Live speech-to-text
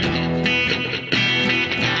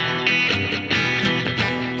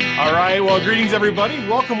All right. Well, greetings, everybody.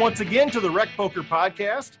 Welcome once again to the Rec Poker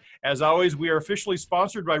Podcast. As always, we are officially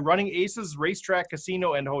sponsored by Running Aces Racetrack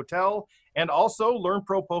Casino and Hotel, and also Learn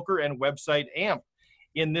Pro Poker and website AMP.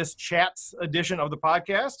 In this chats edition of the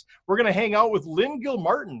podcast, we're going to hang out with Lynn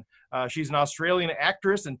Gilmartin. She's an Australian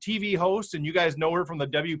actress and TV host, and you guys know her from the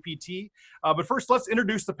WPT. But first, let's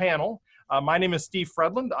introduce the panel. My name is Steve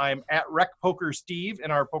Fredland. I'm at Rec Poker Steve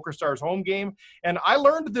in our PokerStars home game. And I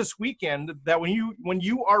learned this weekend that when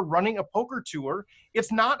you are running a poker tour,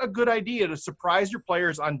 it's not a good idea to surprise your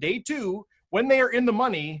players on day two when they are in the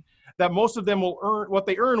money, that most of them will earn what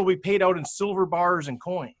they earn will be paid out in silver bars and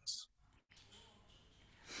coins.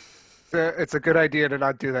 It's a good idea to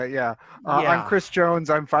not do that, yeah. I'm Chris Jones.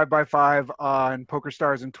 I'm 5x5 on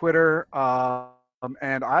PokerStars and Twitter.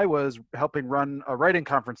 And I was helping run a writing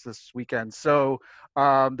conference this weekend. So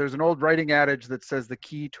there's an old writing adage that says the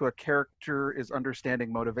key to a character is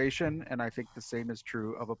understanding motivation. And I think the same is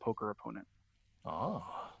true of a poker opponent. Oh,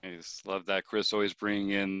 I just love that, Chris. Always bringing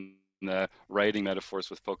in the writing metaphors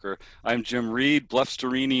with poker. I'm Jim Reed, Bluff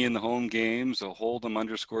Storini in the home games, a Hold'em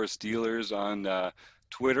 _Steelers on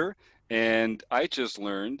Twitter. And I just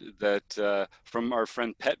learned that from our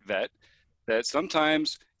friend Pet Vet that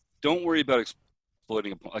sometimes don't worry about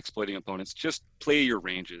exploiting opponents. Just play your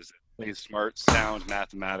ranges. Play smart, sound,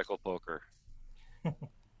 mathematical poker.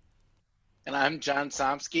 And I'm John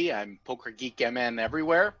Somsky. I'm Poker Geek MN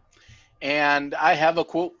everywhere. And I have a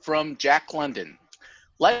quote from Jack London.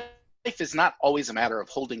 Life is not always a matter of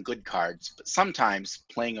holding good cards, but sometimes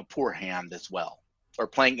playing a poor hand as well. Or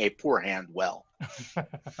playing a poor hand well.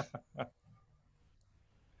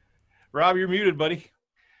 Rob, you're muted, buddy.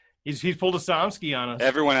 He's pulled a Somsky on us.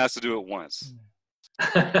 Everyone has to do it once.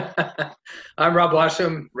 I'm Rob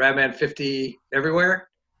Washam, Radman50 everywhere.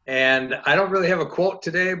 And I don't really have a quote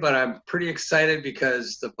today, but I'm pretty excited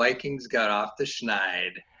because the Vikings got off the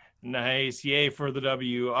schneid. Nice. Yay for the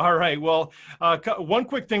W. All right. Well, one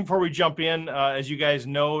quick thing before we jump in, as you guys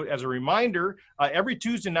know, as a reminder, every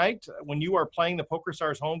Tuesday night when you are playing the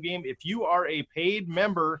PokerStars home game, if you are a paid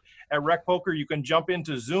member at Rec Poker, you can jump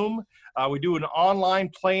into Zoom. We do an online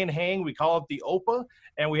play and hang. We call it the OPA,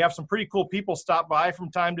 and we have some pretty cool people stop by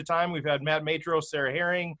from time to time. We've had Matt Matros, Sarah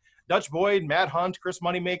Herring, Dutch Boyd, Matt Hunt, Chris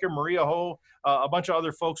Moneymaker, Maria Ho, a bunch of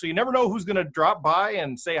other folks. So you never know who's going to drop by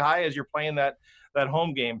and say hi as you're playing that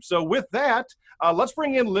home game. So with that, let's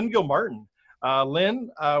bring in Lynn Gilmartin. Lynn,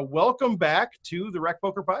 welcome back to the Rec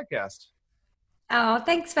Poker Podcast. Oh,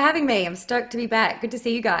 thanks for having me. I'm stoked to be back. Good to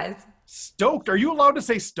see you guys. Stoked? Are you allowed to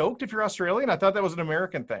say stoked if you're Australian? I thought that was an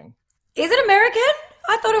American thing. Is it American?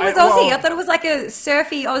 I thought it was Aussie. I thought it was like a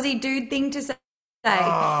surfy Aussie dude thing to say.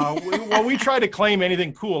 Well, we try to claim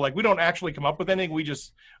anything cool. Like, we don't actually come up with anything. We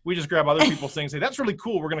just grab other people's things and say, that's really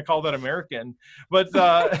cool. We're going to call that American. But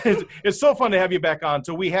it's so fun to have you back on.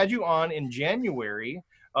 So we had you on in January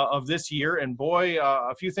of this year. And boy,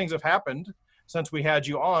 a few things have happened since we had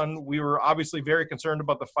you on. We were obviously very concerned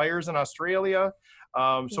about the fires in Australia.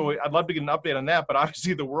 So I'd love to get an update on that. But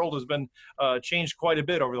obviously the world has been changed quite a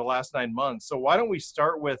bit over the last 9 months. So why don't we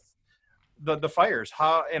start with the fires?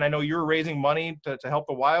 And I know you're raising money to help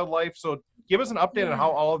the wildlife. So give us an update on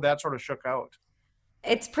how all of that sort of shook out.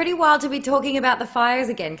 It's pretty wild to be talking about the fires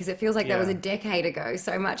again because it feels like that was a decade ago.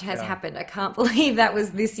 So much has happened. I can't believe that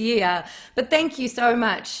was this year. But thank you so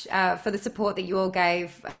much for the support that you all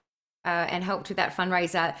gave and helped with that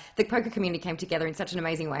fundraiser. The poker community came together in such an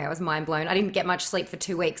amazing way. I was mind blown. I didn't get much sleep for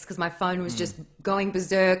 2 weeks because my phone was just going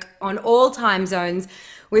berserk on all time zones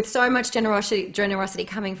with so much generosity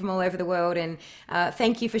coming from all over the world. And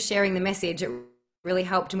thank you for sharing the message. It really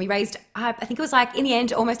helped. And we raised, I think it was like, in the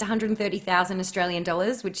end, almost 130,000 Australian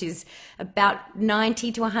dollars, which is about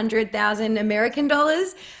 90 to 100,000 American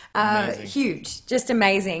dollars. Huge, just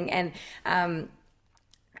amazing. And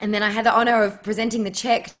then I had the honor of presenting the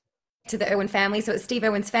check to the Irwin family. So it's Steve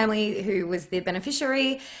Irwin's family who was the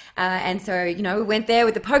beneficiary. And so, we went there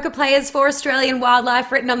with the Poker Players for Australian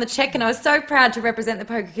Wildlife written on the check. And I was so proud to represent the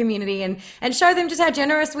poker community and show them just how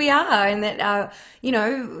generous we are and that,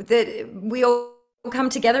 that we all come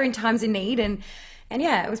together in times of need. And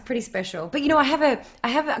yeah, it was pretty special. But, I have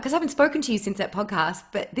because I haven't spoken to you since that podcast,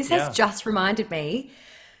 but this has just reminded me.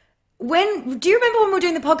 Do you remember when we were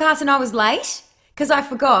doing the podcast and I was late? Because I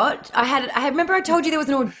forgot. I remember I told you there was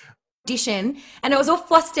an audition and I was all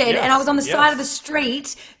flustered and I was on the side of the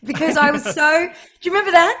street because I was so, do you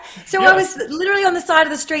remember that? So I was literally on the side of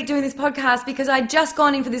the street doing this podcast because I'd just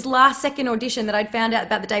gone in for this last second audition that I'd found out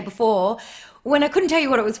about the day before when I couldn't tell you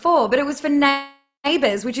what it was for, but it was for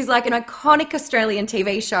Neighbours, which is like an iconic Australian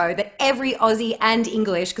TV show that every Aussie and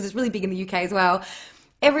English, because it's really big in the UK as well,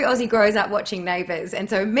 every Aussie grows up watching Neighbours. And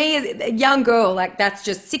so me as a young girl, like that's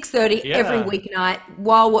just 6:30 every weeknight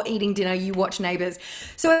while we're eating dinner, you watch Neighbours.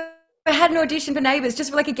 So I had an audition for Neighbours just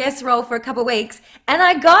for like a guest role for a couple of weeks, and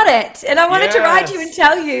I got it. And I wanted to write you and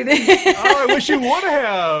tell you that. Oh, I wish you would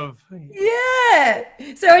have. Yeah.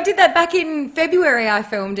 So I did that back in February. I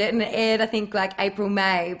filmed it and it aired, I think, like April,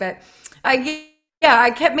 May. But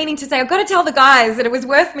I kept meaning to say, I've got to tell the guys that it was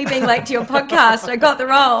worth me being late to your podcast. I got the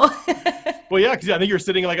role. Well, yeah, because I think you're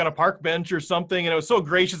sitting like on a park bench or something, and it was so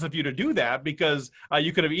gracious of you to do that because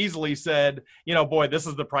you could have easily said, boy, this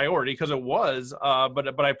is the priority, because it was.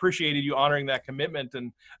 But I appreciated you honoring that commitment,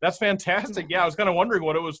 and that's fantastic. Yeah, I was kind of wondering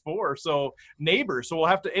what it was for. So Neighbours. So we'll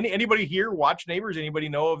have to. Anybody here watch Neighbours? Anybody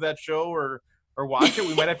know of that show or watch it?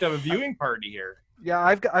 We might have to have a viewing party here. Yeah,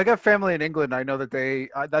 I got family in England. I know that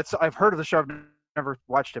I've heard of the show. I've never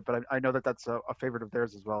watched it, but I know that that's a favorite of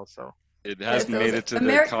theirs as well. So it hasn't made it to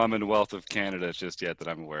the Commonwealth of Canada just yet that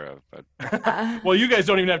I'm aware of. But well, you guys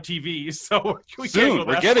don't even have TVs, so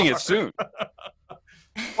we're getting it soon.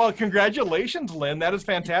 Well, congratulations, Lynn. That is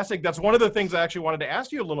fantastic. That's one of the things I actually wanted to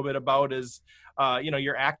ask you a little bit about is,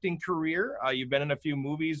 your acting career. You've been in a few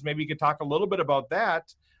movies. Maybe you could talk a little bit about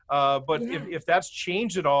that. But if that's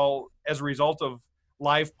changed at all as a result of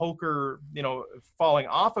live poker, falling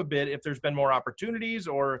off a bit, if there's been more opportunities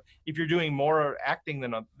or if you're doing more acting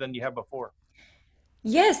than you have before.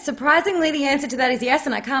 Yes, surprisingly, the answer to that is yes,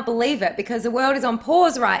 and I can't believe it because the world is on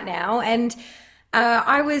pause right now. And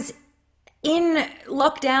I was in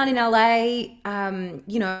lockdown in LA,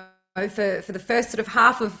 for the first sort of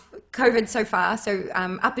half of COVID so far, so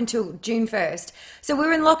up until June 1st. So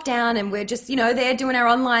we're in lockdown and we're just, there doing our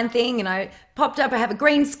online thing, and I popped up, I have a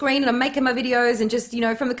green screen and I'm making my videos and just,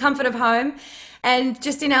 from the comfort of home and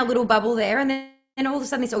just in our little bubble there. And then all of a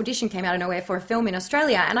sudden this audition came out of nowhere for a film in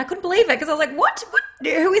Australia, and I couldn't believe it because I was like, what?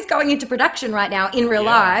 Who is going into production right now in real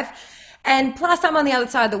life? And plus I'm on the other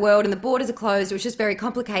side of the world and the borders are closed. It was just very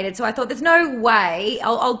complicated. So I thought there's no way,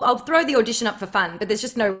 I'll throw the audition up for fun, but there's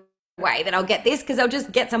just no way that I'll get this because I'll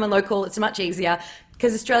just get someone local. It's much easier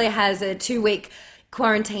because Australia has a 2-week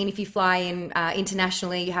quarantine. If you fly in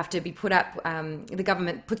internationally, you have to be put up, the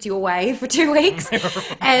government puts you away for 2 weeks.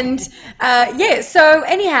 And so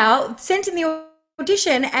anyhow, sent in the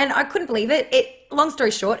audition and I couldn't believe it. Long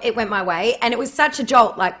story short, it went my way and it was such a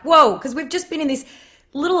jolt, like, whoa, because we've just been in this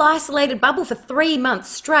little isolated bubble for 3 months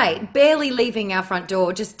straight, barely leaving our front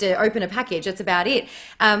door just to open a package. That's about it.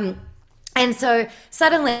 And so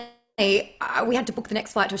suddenly we had to book the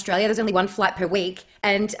next flight to Australia. There's only one flight per week,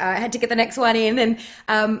 and I had to get the next one in. And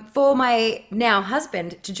for my now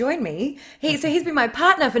husband to join me, he's been my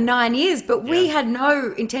partner for 9 years, but we had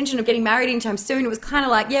no intention of getting married anytime soon. It was kind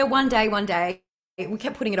of like, one day. We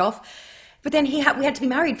kept putting it off. But then we had to be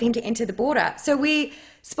married for him to enter the border. So we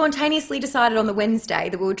spontaneously decided on the Wednesday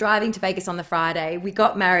that we were driving to Vegas on the Friday. We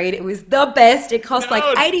got married. It was the best. It cost like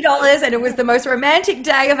 $80 and it was the most romantic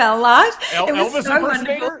day of our life.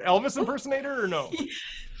 Elvis impersonator or no?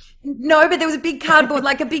 No, but there was a big cardboard,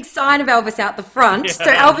 like a big sign of Elvis out the front. Yeah.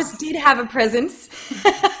 So Elvis did have a presence.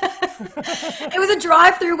 It was a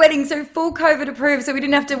drive-through wedding, so full COVID approved, so we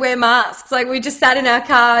didn't have to wear masks. Like we just sat in our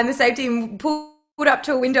car and the safety pulled up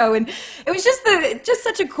to a window, and it was just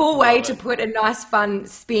such a cool way to put a nice fun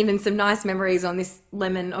spin and some nice memories on this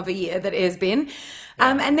lemon of a year that it has been.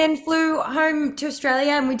 And then flew home to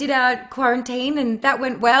Australia and we did our quarantine and that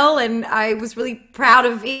went well, and I was really proud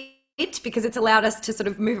of it because it's allowed us to sort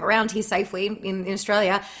of move around here safely in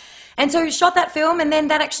Australia. And so shot that film, and then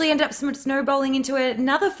that actually ended up snowballing into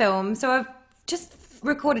another film. So I've just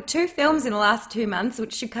recorded 2 films in the last 2 months,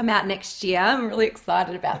 which should come out next year. I'm really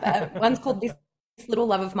excited about that. One's called This Little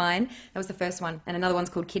Love of Mine. That was the first one. And another one's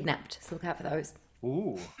called Kidnapped. So look out for those.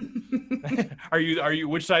 Ooh. Are you,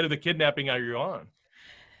 which side of the kidnapping are you on?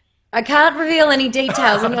 I can't reveal any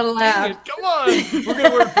details. I'm not allowed. Come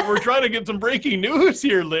on. We're trying to get some breaking news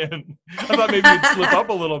here, Lynn. I thought maybe you'd slip up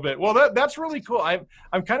a little bit. Well, that's really cool.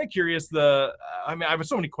 I'm kind of curious. I have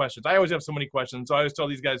so many questions. I always have so many questions. So I always tell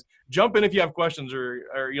these guys, jump in if you have questions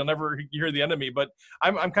or you'll never hear the end of me. But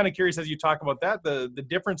I'm kind of curious as you talk about that, the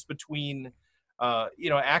difference between,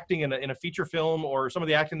 acting in a feature film or some of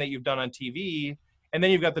the acting that you've done on TV. And then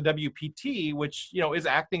you've got the WPT, which, is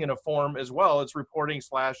acting in a form as well. It's reporting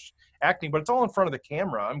 / acting, but it's all in front of the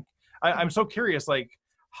camera. I'm so curious, like,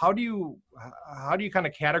 how do you kind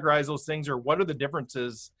of categorize those things, or what are the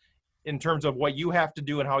differences in terms of what you have to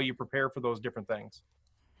do and how you prepare for those different things?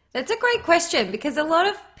 That's a great question, because a lot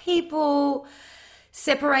of people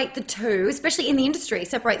separate the two, especially in the industry,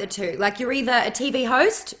 separate the two. Like, you're either a TV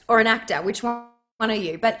host or an actor. Which one of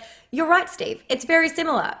you, but you're right, Steve. It's very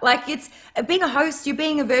similar. Like, it's being a host, you're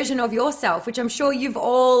being a version of yourself, which I'm sure you've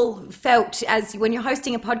all felt as when you're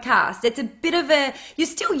hosting a podcast. It's a bit of you're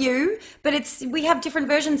still you, but we have different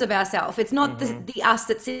versions of ourselves. It's not the us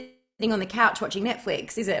that's sitting on the couch watching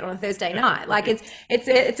Netflix, is it, on a Thursday night? Like,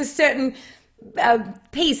 it's a certain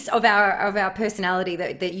piece of our personality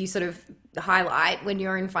that you sort of highlight when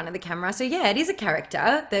you're in front of the camera. So yeah, it is a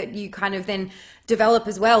character that you kind of then develop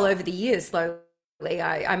as well over the years slowly.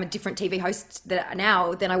 I'm a different TV host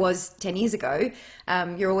now than I was 10 years ago.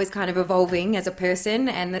 You're always kind of evolving as a person,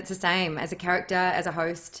 and it's the same as a character, as a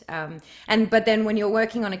host. But then when you're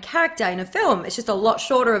working on a character in a film, it's just a lot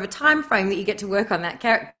shorter of a time frame that you get to work on that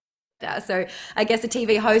character. So I guess a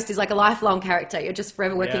TV host is like a lifelong character. You're just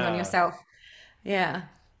forever working on yourself. Yeah.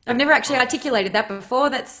 I've never actually articulated that before.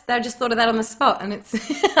 I just thought of that on the spot, and it's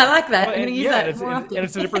I like that. I'm going to use that more often. And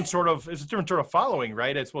it's a different sort of following,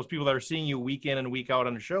 right? I suppose people that are seeing you week in and week out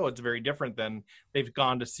on a show, it's very different than they've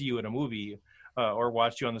gone to see you in a movie or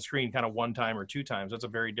watched you on the screen kind of one time or two times. That's a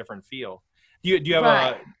very different feel. Do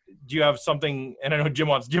you have something? And I know Jim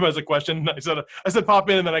has a question. I said pop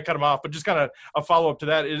in, and then I cut him off. But just kind of a follow up to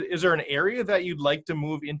that. Is there an area that you'd like to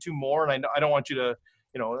move into more? And I don't want you to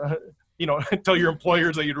tell your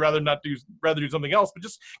employers that you'd rather do something else, but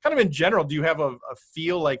just kind of in general, do you have a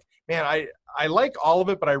feel like, man, I like all of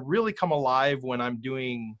it, but I really come alive when I'm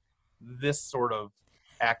doing this sort of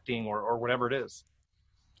acting or whatever it is?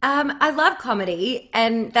 I love comedy,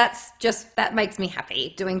 and that makes me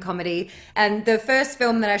happy, doing comedy. And the first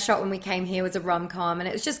film that I shot when we came here was a rom-com, and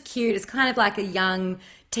it was just cute. It's kind of like a young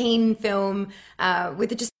teen film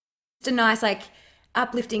with just a nice, like,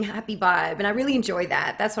 uplifting, happy vibe, and I really enjoy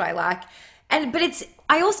that. That's what I like. But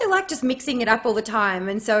I also like just mixing it up all the time.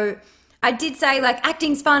 And so I did say, like,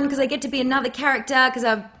 acting's fun because I get to be another character, because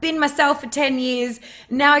I've been myself for 10 years.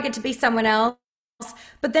 Now I get to be someone else.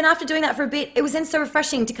 But then after doing that for a bit, it was then so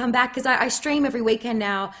refreshing to come back, because I stream every weekend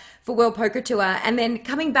now for World Poker Tour, and then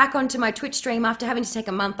coming back onto my Twitch stream after having to take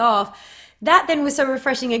a month off, that then was so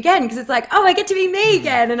refreshing again, because it's like, oh, I get to be me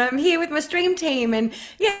again, and I'm here with my stream team, and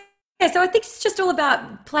yeah, so I think it's just all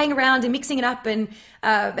about playing around and mixing it up, and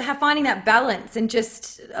finding that balance, and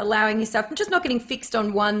just allowing yourself, and just not getting fixed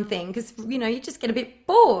on one thing, because, you just get a bit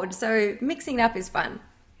bored. So mixing it up is fun.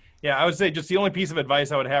 Yeah, I would say just the only piece of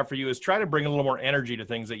advice I would have for you is try to bring a little more energy to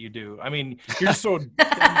things that you do. I mean, you're just so,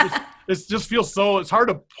 it just feels so, it's hard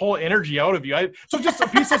to pull energy out of you. So just a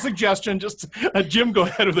piece of suggestion, just Jim, go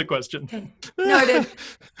ahead with the question. Okay. Noted.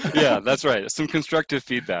 Yeah, that's right. Some constructive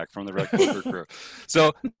feedback from the Rec Poker crew.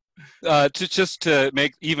 So to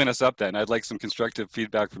make even us up, then I'd like some constructive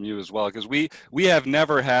feedback from you as well, because we have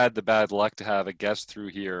never had the bad luck to have a guest through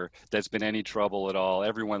here that's been any trouble at all.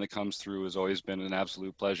 Everyone that comes through has always been an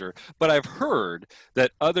absolute pleasure. But I've heard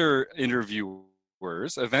that other interviewers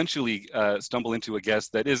eventually stumble into a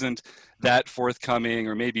guest that isn't that forthcoming,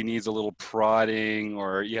 or maybe needs a little prodding,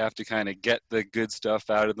 or you have to kind of get the good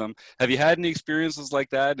stuff out of them. Have you had any experiences like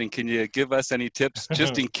that? And can you give us any tips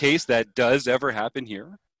just in case that does ever happen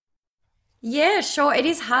here? Yeah, sure. It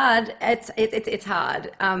is hard. It's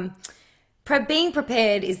hard. Being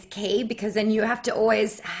prepared is key, because then you have to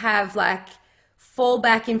always have, like,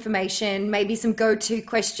 fallback information, maybe some go-to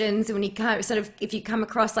questions. When you kind of if you come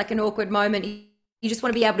across like an awkward moment, you just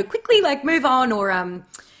want to be able to quickly, like, move on, or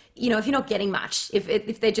if you're not getting much, if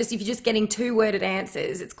you're just getting 2-worded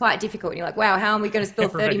answers, it's quite difficult. And you're like, wow, how am we going to fill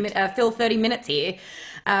 30 minutes here?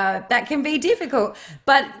 That can be difficult.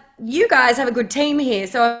 But you guys have a good team here,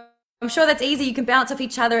 so I'm sure that's easy. You can bounce off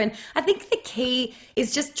each other. And I think the key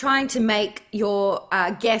is just trying to make your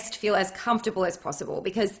guest feel as comfortable as possible,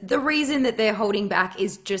 because the reason that they're holding back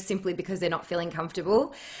is just simply because they're not feeling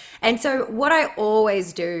comfortable. And so what I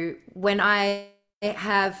always do when I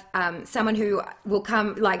have someone who will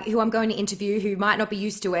come, like, who I'm going to interview, who might not be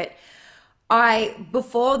used to it,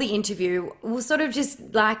 before the interview, will sort of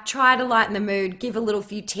just, like, try to lighten the mood, give a little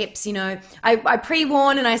few tips. I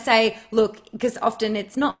pre-warn, and I say, look, because often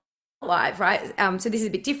it's not live, right? So this is a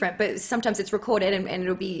bit different, but sometimes it's recorded and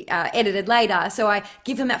it'll be edited later. So I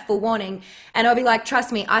give them that full warning, and I'll be like,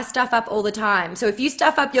 trust me, I stuff up all the time. So if you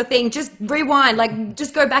stuff up your thing, just rewind, like,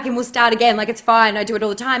 just go back and we'll start again. Like, it's fine. I do it all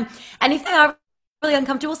the time. And if they are really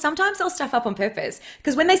uncomfortable, sometimes they'll stuff up on purpose,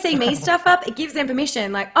 because when they see me stuff up, it gives them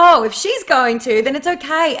permission, like, oh, if she's going to, then it's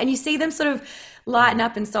okay. And you see them sort of lighten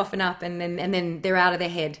up and soften up, and then they're out of their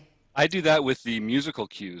head. I do that with the musical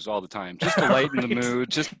cues all the time, just to lighten the mood,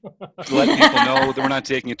 just to let people know that we're not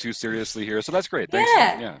taking it too seriously here. So that's great. Thanks.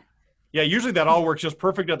 Yeah, usually that all works just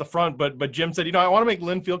perfect at the front, but Jim said, I want to make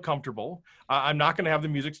Lynn feel comfortable. I'm not going to have the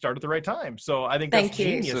music start at the right time. So I think that's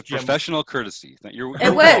genius, it's a Jim. Professional courtesy.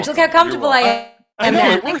 It works. Look how comfortable I I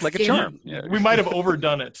know, it worked like a charm. Yeah. We might have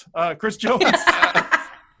overdone it. Chris Jones.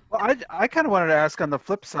 Well, I kind of wanted to ask on the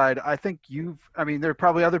flip side. I think there are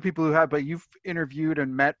probably other people who have, but you've interviewed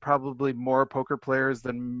and met probably more poker players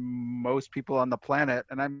than most people on the planet.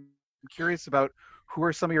 And I'm curious about who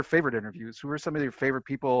are some of your favorite interviews? Who are some of your favorite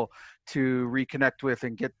people to reconnect with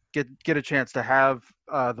and get a chance to have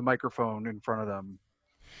the microphone in front of them?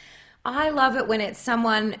 I love it when it's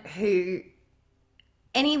where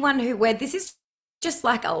this is just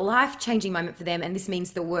like a life-changing moment for them, and this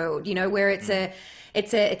means the world, where it's a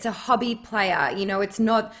hobby player, it's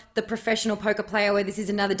not the professional poker player where this is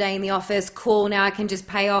another day in the office, cool, now I can just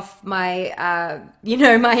pay off my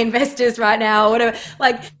my investors right now or whatever.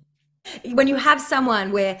 Like, when you have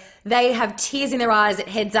someone where they have tears in their eyes at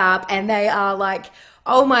Heads Up and they are like,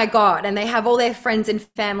 oh my God, and they have all their friends and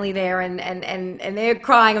family there and they're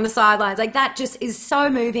crying on the sidelines, like, that just is so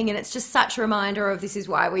moving, and it's just such a reminder of this is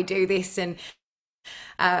why we do this. And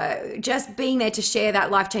just being there to share that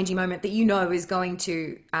life-changing moment that is going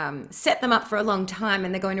to set them up for a long time,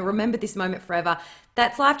 and they're going to remember this moment forever.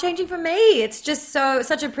 That's life-changing for me. It's just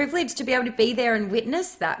such a privilege to be able to be there and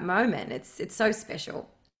witness that moment. It's so special.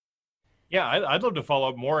 Yeah, I'd love to follow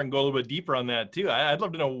up more and go a little bit deeper on that too. I'd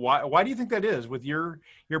love to know why do you think that is with your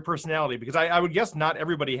personality? Because I would guess not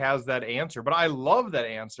everybody has that answer, but I love that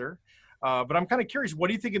answer. But I'm kind of curious, what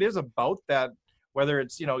do you think it is about that, whether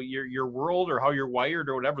it's your world or how you're wired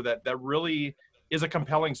or whatever, that really is a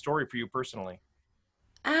compelling story for you personally?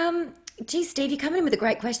 Geez, Steve, you're coming in with the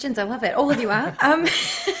great questions. I love it. All of you are.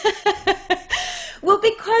 Well,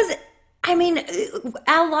 because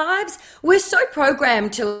our lives, we're so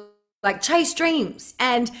programmed to like chase dreams,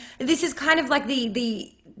 and this is kind of like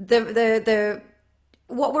the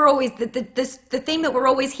what we're always the theme that we're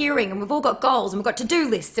always hearing, and we've all got goals and we've got to-do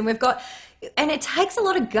lists, and and it takes a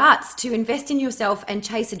lot of guts to invest in yourself and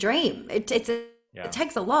chase a dream. It takes a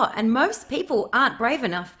lot, and most people aren't brave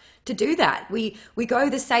enough to do that. We go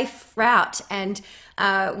the safe route, and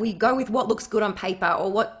we go with what looks good on paper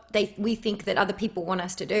or what we think that other people want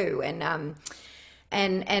us to do, and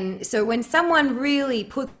so when someone really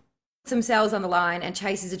puts themselves on the line and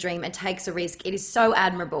chases a dream and takes a risk, it is so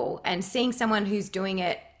admirable. And seeing someone who's doing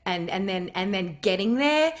it and then getting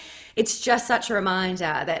there, it's just such a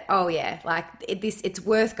reminder that, oh yeah, like it's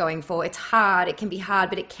worth going for. It's hard, it can be hard,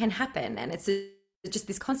 but it can happen. And it's just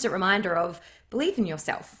this constant reminder of believe in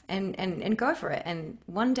yourself and go for it, and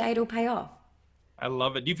one day it'll pay off. I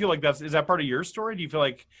love it. Do you feel like is that part of your story? Do you feel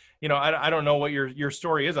like, I don't know what your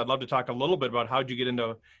story is. I'd love to talk a little bit about how'd you get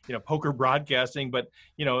into, poker broadcasting, but,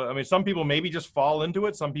 some people maybe just fall into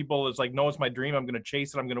it. Some people it's like, no, it's my dream. I'm going to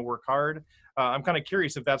chase it. I'm going to work hard. I'm kind of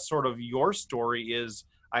curious if that's sort of your story is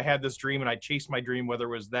I had this dream and I chased my dream, whether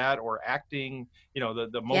it was that or acting,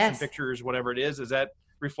 the motion pictures, whatever it is. Is that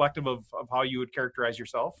reflective of how you would characterize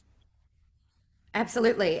yourself?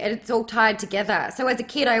 Absolutely. And it's all tied together. So as a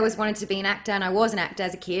kid, I always wanted to be an actor, and I was an actor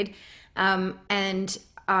as a kid. But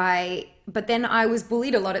then I was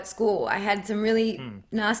bullied a lot at school. I had some really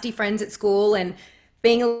nasty friends at school, and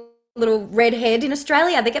being a little redhead in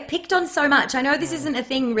Australia, they get picked on so much. I know this isn't a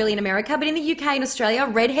thing really in America, but in the UK and Australia,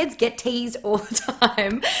 redheads get teased all the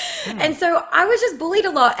time. And so I was just bullied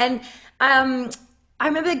a lot. And I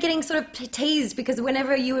remember getting sort of teased because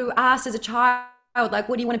whenever you were asked as a child, like,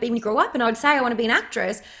 what do you want to be when you grow up? And I would say, I want to be an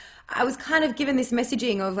actress. I was kind of given this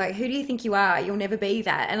messaging of like, who do you think you are? You'll never be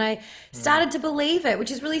that. And I started to believe it,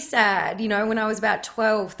 which is really sad, when I was about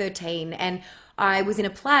 12, 13, and I was in a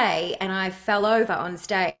play and I fell over on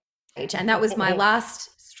stage, and that was my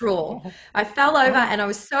last straw. I fell over and I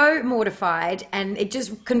was so mortified, and it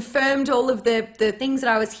just confirmed all of the things that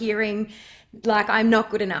I was hearing, like, I'm not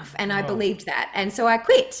good enough. And I believed that. And so I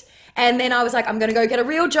quit. And then I was like, I'm going to go get a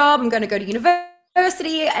real job. I'm going to go to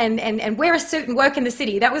university and wear a suit and work in the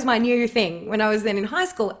city. That was my new thing when I was then in high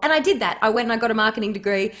school. And I did that. I went and I got a marketing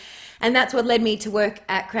degree, and that's what led me to work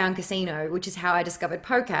at Crown Casino, which is how I discovered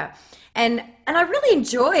poker. And I really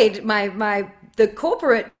enjoyed the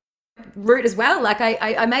corporate route as well. Like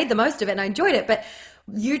I made the most of it and I enjoyed it, but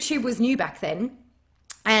YouTube was new back then.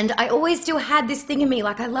 And I always still had this thing in me,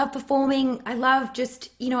 like I love performing. I love just,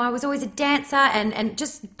 I was always a dancer and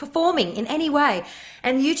just performing in any way.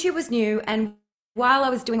 And YouTube was new. And while I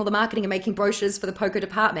was doing all the marketing and making brochures for the poker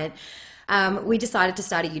department, we decided to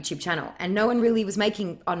start a YouTube channel. And no one really was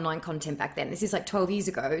making online content back then. This is like 12 years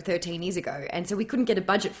ago, 13 years ago. And so we couldn't get a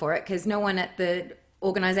budget for it because no one at the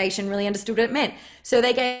organization really understood what it meant. So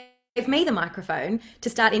they gave me the microphone to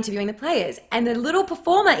start interviewing the players, and the little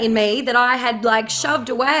performer in me that I had like shoved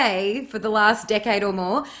away for the last decade or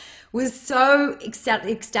more was so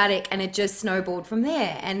ecstatic, and it just snowballed from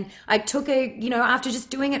there. And I took after just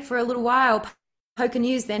doing it for a little while, Poker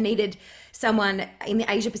News then needed someone in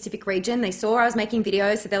the Asia Pacific region. They saw I was making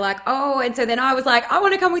videos, so they're like, oh, and so then I was like, I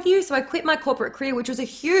want to come with you. So I quit my corporate career, which was a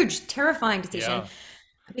huge, terrifying decision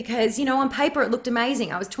because, you know, on paper it looked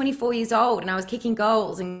amazing. I was 24 years old and I was kicking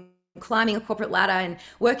goals and climbing a corporate ladder and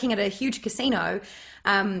working at a huge casino.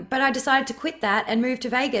 But I decided to quit that and move to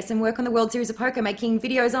Vegas and work on the World Series of Poker, making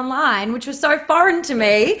videos online, which was so foreign to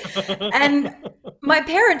me. And my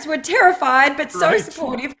parents were terrified, but so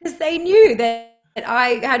supportive because they knew that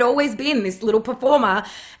I had always been this little performer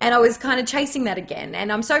and I was kind of chasing that again.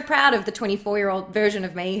 And I'm so proud of the 24-year-old version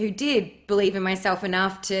of me who did believe in myself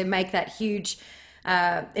enough to make that huge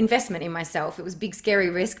investment in myself. It was a big, scary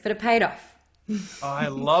risk, but it paid off. Oh, I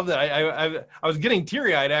love that. I was getting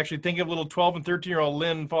teary-eyed actually thinking of little 12 and 13-year-old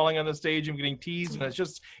Lynn falling on the stage and getting teased. And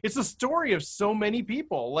it's a story of so many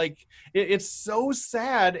people. Like it's so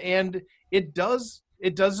sad, and it does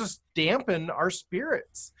just dampen our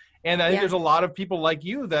spirits. And I think there's a lot of people like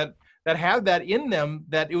you that have that in them,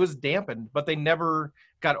 that it was dampened, but they never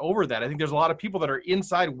got over that. I think there's a lot of people that are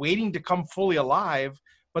inside waiting to come fully alive,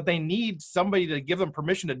 but they need somebody to give them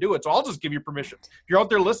permission to do it. So I'll just give you permission. If you're out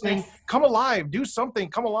there listening, come alive, do something,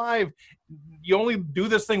 come alive. You only do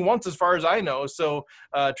this thing once as far as I know. So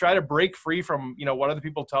try to break free from, you know, what other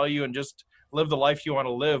people tell you and just live the life you want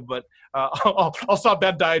to live. But I'll stop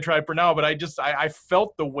that diatribe for now. But I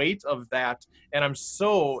felt the weight of that. And I'm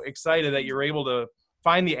so excited that you're able to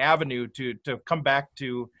find the avenue to come back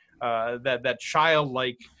to that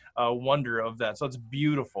childlike wonder of that. So it's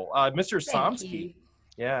beautiful. Mr. Somsky.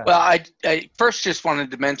 Yeah. Well, I first just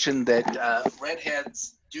wanted to mention that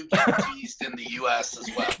redheads do get teased in the U.S.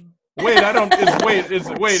 as well. Wait,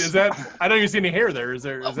 is that? I don't even see any hair there. Is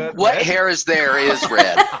that? What red? hair is there is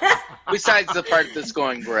red, besides the part that's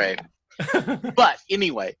going gray. But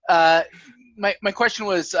anyway, my question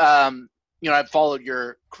was, you know, I've followed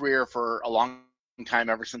your career for a long time,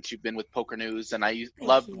 ever since you've been with Poker News, and I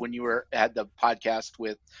loved when you had the podcast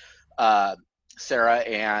with Sarah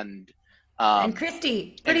and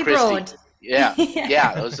Christy, pretty broad. Yeah,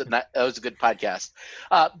 yeah, that was a good podcast.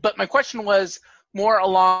 But my question was more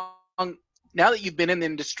along, now that you've been in the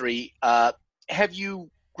industry, have you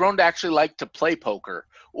grown to actually like to play poker,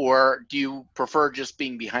 or do you prefer just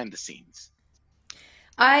being behind the scenes?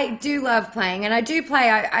 I do love playing, and I do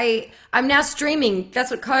play. I'm now streaming. That's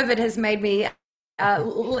what COVID has made me.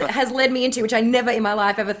 Has led me into, which I never in my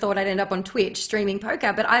life ever thought I'd end up on Twitch streaming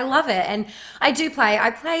poker, but I love it. And I do play.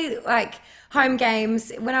 I play like home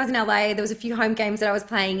games. When I was in LA, there was a few home games that I was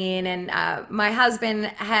playing in, and my husband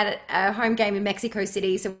had a home game in Mexico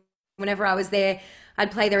City. So whenever I was there,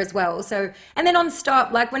 I'd play there as well. So, and then on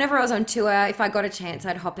stop, like whenever I was on tour, if I got a chance,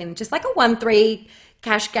 I'd hop in just like a 1-3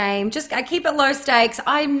 cash game. Just, I keep it low stakes.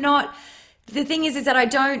 The thing is that I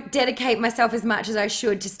don't dedicate myself as much as I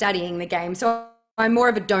should to studying the game. So I'm more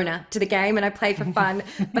of a donor to the game and I play for fun,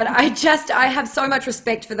 but I have so much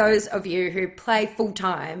respect for those of you who play full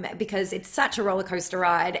time, because it's such a roller coaster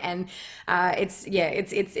ride, and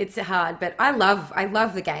it's hard, but I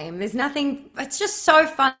love the game. It's just so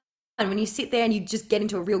fun when you sit there and you just get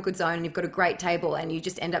into a real good zone and you've got a great table and you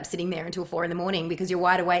just end up sitting there until 4 a.m. because you're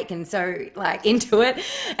wide awake and so like into it,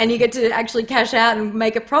 and you get to actually cash out and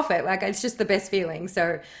make a profit. Like, it's just the best feeling.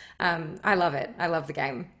 So I love it. I love the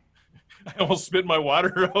game. I almost spit my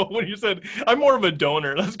water out when you said I'm more of a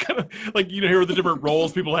donor. That's kind of like, you know, hear the different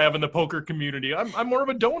roles people have in the poker community. I'm more of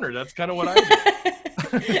a donor. That's kind of what I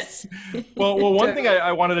do. well, one thing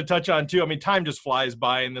I wanted to touch on too. I mean, time just flies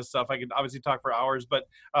by in this stuff. I could obviously talk for hours, but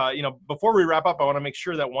you know, before we wrap up, I want to make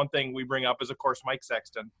sure that one thing we bring up is, of course, Mike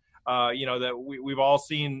Sexton. You know, that we've all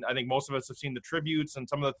seen. I think most of us have seen the tributes and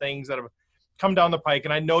some of the things that have come down the pike,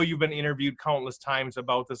 and I know you've been interviewed countless times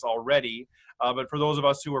about this already, but for those of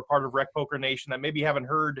us who are part of Rec Poker Nation that maybe haven't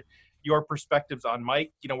heard your perspectives on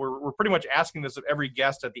Mike, you know, we're pretty much asking this of every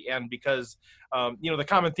guest at the end, because you know, the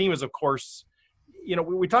common theme is, of course, you know,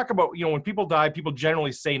 we talk about, you know, when people die, people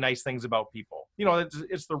generally say nice things about people. You know,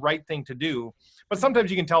 it's the right thing to do, but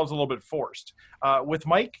sometimes you can tell it's a little bit forced. With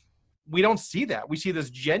Mike, we don't see that. We see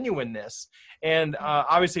this genuineness. And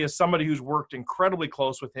obviously, as somebody who's worked incredibly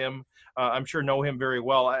close with him, I'm sure know him very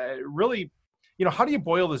well. Really, you know, how do you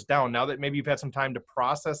boil this down now that maybe you've had some time to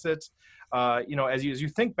process it? You know, as you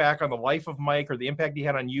think back on the life of Mike or the impact he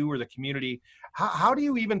had on you or the community, how do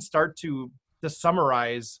you even start to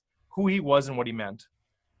summarize who he was and what he meant?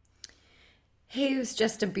 He was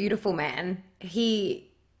just a beautiful man.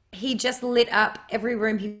 He just lit up every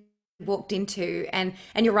room he walked into, and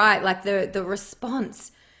you're right, like the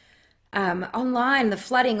response online, the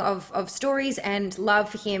flooding of stories and love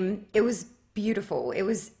for him, it was beautiful. It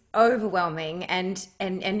was overwhelming, and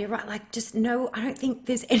you're right, like, just no, I don't think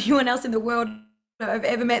there's anyone else in the world I've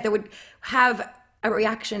ever met that would have a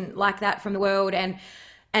reaction like that from the world, and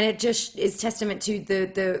it just is testament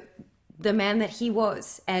to the man that he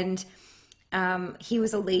was. And he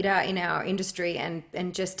was a leader in our industry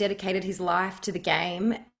and just dedicated his life to the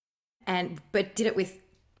game, but did it with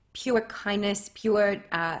pure kindness, pure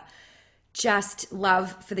just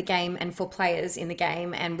love for the game and for players in the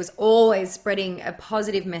game, and was always spreading a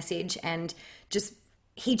positive message. And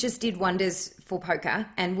he just did wonders for poker,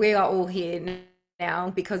 and we are all here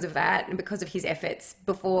now because of that and because of his efforts.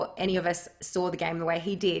 Before any of us saw the game the way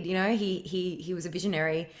he did, he was a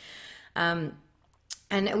visionary. And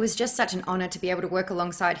it was just such an honor to be able to work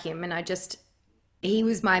alongside him. And he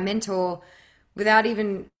was my mentor without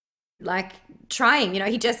even like trying,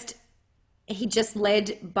 he just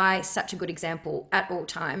led by such a good example at all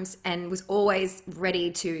times, and was always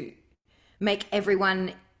ready to make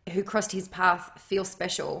everyone who crossed his path feel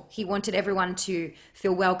special. He wanted everyone to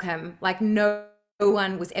feel welcome. Like no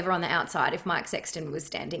one was ever on the outside if Mike Sexton was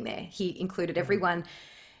standing there. He included everyone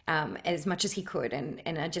as much as he could.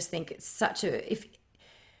 And I just think it's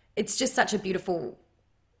just such a beautiful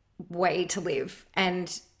way to live.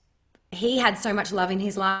 And he had so much love in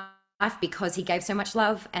his life because he gave so much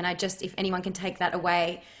love. And if anyone can take that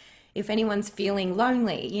away, if anyone's feeling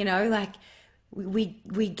lonely, like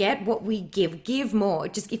we get what we give more.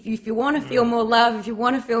 Just if you want to feel more love, if you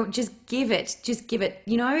want to feel, just give it,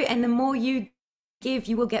 and the more you give,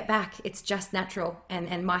 you will get back. It's just natural.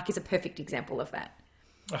 And Mike is a perfect example of that.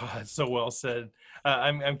 Oh, that's so well said.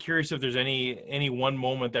 I'm curious if there's any one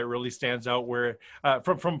moment that really stands out where,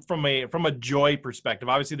 from a joy perspective.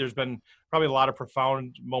 Obviously, there's been probably a lot of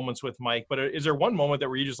profound moments with Mike, but is there one moment that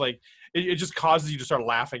where you just like it just causes you to start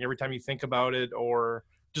laughing every time you think about it, or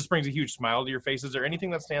just brings a huge smile to your face? Is there anything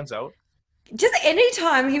that stands out? Just any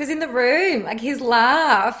time he was in the room, like his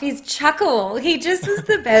laugh, his chuckle, he just was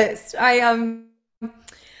the best.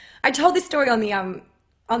 I told this story on the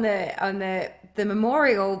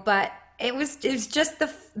memorial, but it was just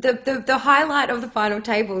the highlight of the final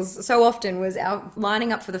tables so often was our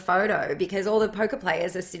lining up for the photo, because all the poker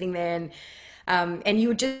players are sitting there, and you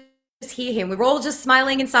would just hear him. We were all just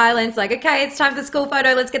smiling in silence, like, okay, it's time for the school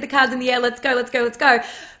photo. Let's get the cards in the air. Let's go.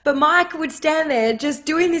 But Mike would stand there just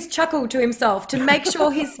doing this chuckle to himself to make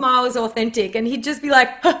sure his smile was authentic, and he'd just be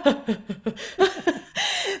like, but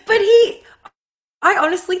I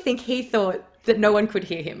honestly think he thought that no one could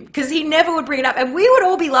hear him, because he never would bring it up, and we would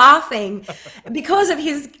all be laughing because of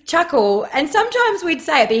his chuckle. And sometimes we'd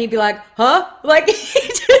say it, but he'd be like, huh? Like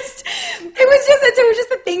it was just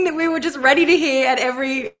the thing that we were just ready to hear at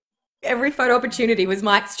every photo opportunity was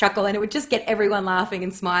Mike's chuckle, and it would just get everyone laughing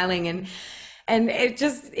and smiling, and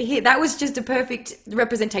that was just a perfect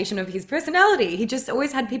representation of his personality. He just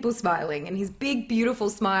always had people smiling, and his big,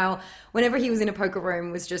 beautiful smile whenever he was in a poker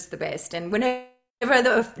room was just the best. And whenever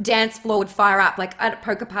the dance floor would fire up, like at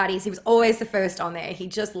poker parties, he was always the first on there. He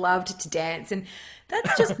just loved to dance, and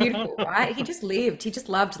that's just beautiful, right? He just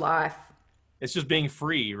loved life. It's just being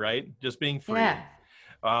free, right? Just being free. Yeah.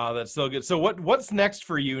 That's so good. So what's next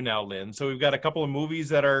for you now, Lynn? So we've got a couple of movies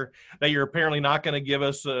that you're apparently not going to give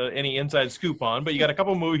us any inside scoop on, but you got a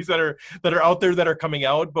couple of movies that are out there that are coming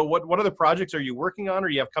out. But what other projects are you working on, or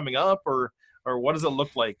you have coming up, or what does it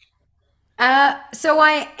look like? So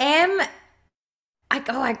I am. I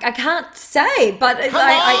can't say, but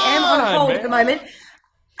I am on hold at the moment.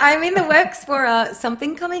 I'm in the works for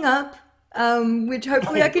something coming up, which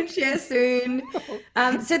hopefully I can share soon.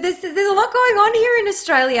 So there's a lot going on here in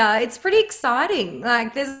Australia. It's pretty exciting.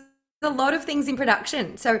 Like there's a lot of things in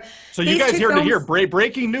production. So you guys heard it here.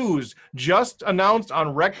 Breaking news just announced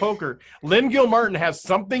on Rec Poker. Lynn Gilmartin has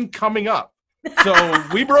something coming up. So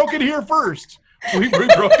we broke it here first. We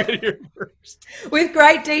broke it here first. With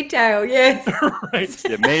great detail, yes. Right.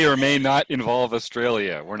 It may or may not involve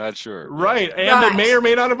Australia. We're not sure. Right. And It may or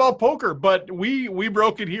may not involve poker, but we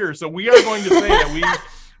broke it here. So we are going to say that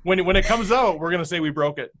when it comes out, we're going to say we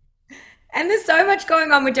broke it. And there's so much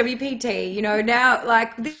going on with WPT, now,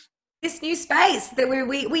 like this new space that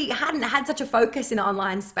we hadn't had such a focus in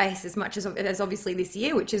online space as much as obviously this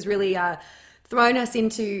year, which has really thrown us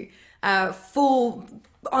into full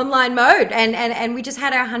online mode, and we just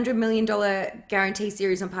had our $100 million guarantee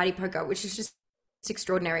series on Party Poker, which is just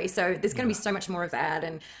extraordinary. So there's going to be so much more of that,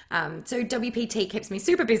 and so WPT keeps me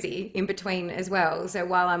super busy in between as well. So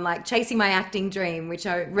while I'm like chasing my acting dream, which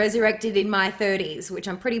I resurrected in my 30s, which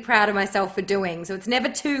I'm pretty proud of myself for doing, so it's never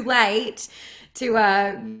too late to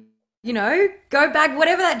go back,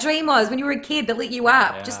 whatever that dream was when you were a kid that lit you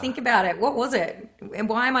up. Just think about it. What was it, and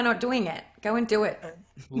why am I not doing it? Go and do it.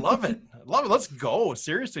 Love it. Love it. Let's go.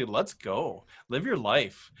 Seriously, let's go. Live your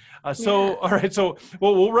life. All right. So,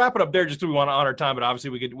 we'll wrap it up there just because we want to honor time, but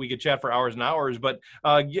obviously we could chat for hours and hours. But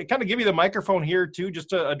kind of give you the microphone here too, just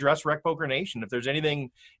to address Rec Poker Nation. If there's anything,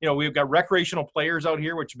 we've got recreational players out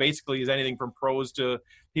here, which basically is anything from pros to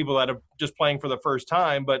people that are just playing for the first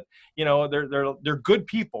time. But they're good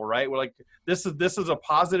people, right? We're like this is a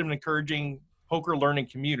positive and encouraging poker learning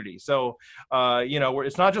community. So,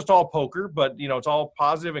 it's not just all poker, but, it's all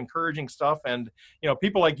positive, encouraging stuff. And,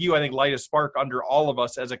 people like you, I think, light a spark under all of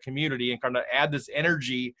us as a community and kind of add this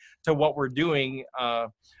energy to what we're doing.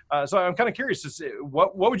 So I'm kind of curious,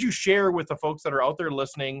 what would you share with the folks that are out there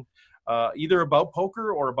listening, either about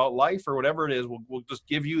poker or about life or whatever it is? We'll just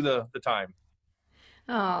give you the time.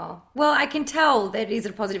 Oh, well, I can tell that it is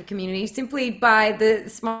a positive community simply by the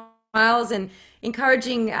smiles and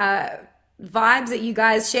encouraging vibes that you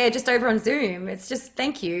guys share just over on Zoom. It's just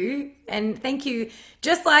thank you. And thank you.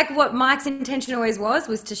 Just like what Mike's intention always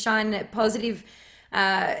was to shine a positive,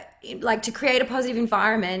 to create a positive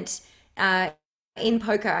environment in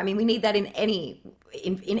poker. I mean, we need that in any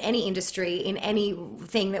industry, in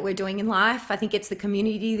anything that we're doing in life. I think it's the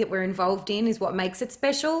community that we're involved in is what makes it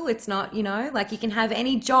special. It's not, you can have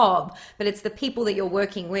any job, but it's the people that you're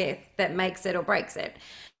working with that makes it or breaks it.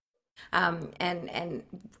 And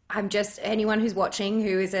I'm just, anyone who's watching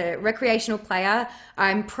who is a recreational player,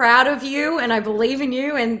 I'm proud of you and I believe in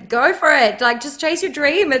you, and go for it. Like, just chase your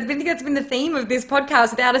dream. I think that's been the theme of this podcast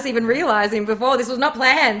without us even realizing before. This was not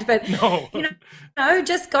planned, but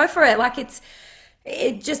just go for it. Like,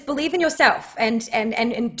 just believe in yourself and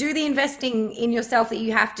do the investing in yourself that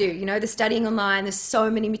you have to, the studying online. There's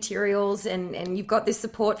so many materials and you've got this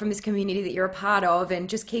support from this community that you're a part of, and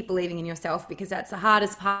just keep believing in yourself, because that's the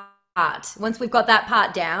hardest part. Once we've got that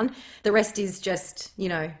part down, the rest is just,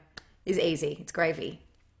 is easy. It's gravy.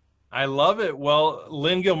 I love it. Well,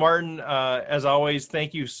 Lynn Gilmartin, as always,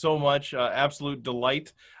 thank you so much. Absolute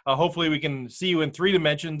delight. Hopefully we can see you in 3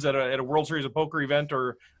 dimensions at a World Series of Poker event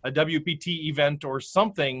or a WPT event or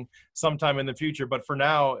something sometime in the future. But for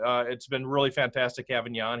now, it's been really fantastic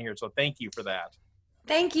having you on here. So thank you for that.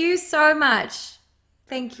 Thank you so much.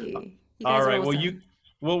 Thank you. You guys all right. are awesome.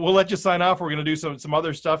 Well, we'll let you sign off. We're going to do some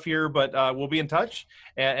other stuff here, but we'll be in touch.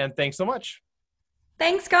 And thanks so much.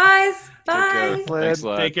 Thanks, guys. Bye. Take care. Thanks a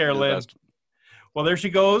lot. Take care, Lynn. Well, there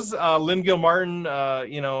she goes. Lynn Gilmartin,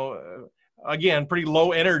 again, pretty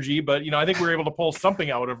low energy, but, I think we were able to pull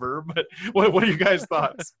something out of her. But what are you guys'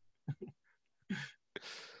 thoughts?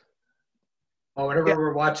 Whenever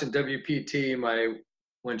we're watching WPT,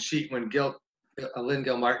 when Lynn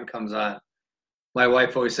Gilmartin comes on, my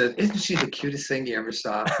wife always says, "Isn't she the cutest thing you ever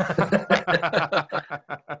saw?"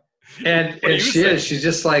 and she is. She's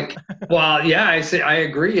just like, well, yeah. I say I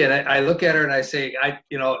agree, and I look at her and I say, I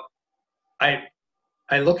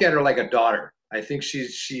look at her like a daughter. I think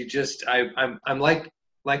I'm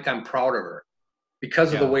I'm proud of her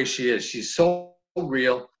because of the way she is. She's so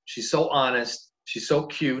real. She's so honest. She's so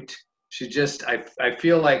cute. She just, I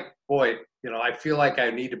feel like, boy, I feel like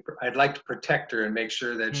I'd like to protect her and make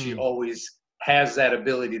sure that she always has that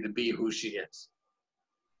ability to be who she is.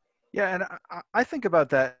 Yeah, and I think about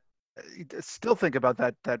that. Still think about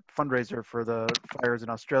that fundraiser for the Flyers in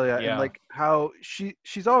Australia, and like how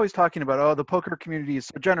she's always talking about, the poker community is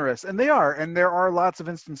so generous, and they are, and there are lots of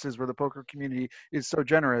instances where the poker community is so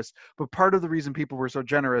generous. But part of the reason people were so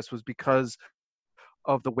generous was because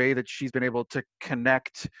of the way that she's been able to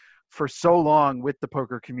connect for so long with the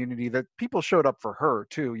poker community, that people showed up for her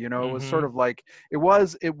too. It was sort of like, it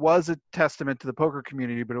was a testament to the poker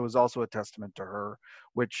community, but it was also a testament to her,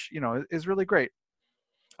 which, is really great.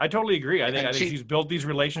 I totally agree. I think she's built these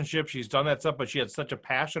relationships. She's done that stuff, but she had such a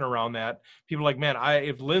passion around that. People are like, man,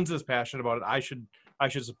 if Lynn's is passionate about it, I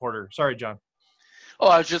should support her. Sorry, John. Oh,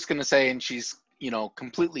 I was just going to say, and she's,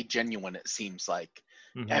 completely genuine, it seems like.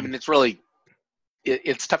 I mean, it's really,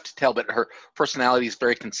 it's tough to tell, but her personality is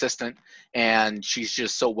very consistent, and she's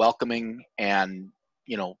just so welcoming and,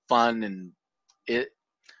 fun, and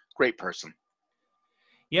great person.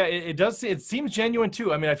 Yeah, it does. It seems genuine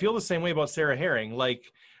too. I mean, I feel the same way about Sarah Herring.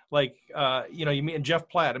 You meet Jeff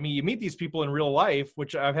Platt. I mean, you meet these people in real life,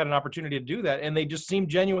 which I've had an opportunity to do that, and they just seem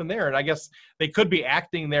genuine there. And I guess they could be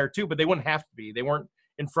acting there too, but they wouldn't have to be. They weren't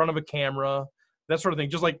in front of a camera, that sort of thing.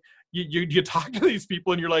 Just like you talk to these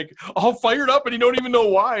people and you're like all fired up and you don't even know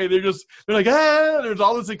why. They're like, there's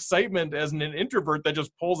all this excitement as an introvert that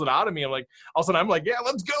just pulls it out of me. I'm like, all of a sudden I'm like, yeah,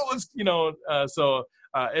 let's go.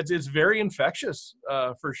 It's very infectious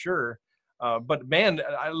for sure. But man,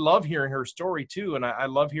 I love hearing her story too. And I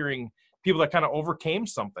love hearing people that kind of overcame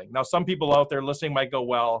something. Now, some people out there listening might go,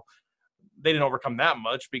 well, they didn't overcome that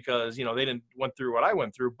much because, they didn't went through what I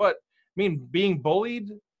went through. But mean, being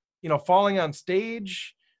bullied, falling on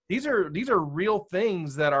stage, these are real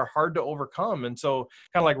things that are hard to overcome. And so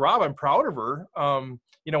kind of like Rob, I'm proud of her.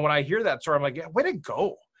 When I hear that story, I'm like, yeah, way to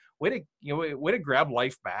go. Way to grab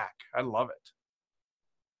life back. I love it.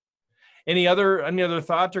 Any other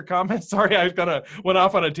thoughts or comments? Sorry, I kind of went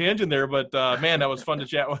off on a tangent there, but man, that was fun to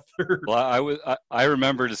chat with her. Well, I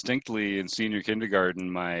remember distinctly in senior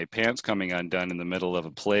kindergarten, my pants coming undone in the middle of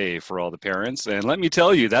a play for all the parents, and let me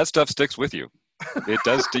tell you, that stuff sticks with you. It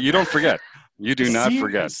does. You don't forget. You do not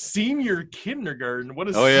forget. Senior kindergarten. What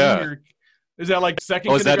is senior? Yeah. Is that like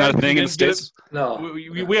second? Oh, is that not a thing in the States? No.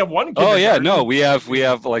 We have one. Oh yeah, no, we have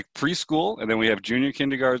like preschool, and then we have junior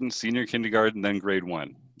kindergarten, senior kindergarten, then grade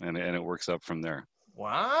 1. And it works up from there.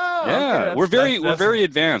 Wow. Yeah, okay, we're very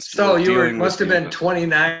advanced. So you must have been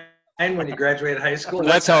 29 when you graduated high school.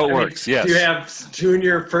 That's how it works. Yes. Do you have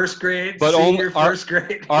junior first grade, but senior first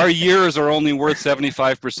grade? Our years are only worth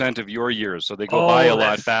 75% of your years, so they go by a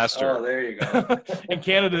lot faster. Oh, there you go. In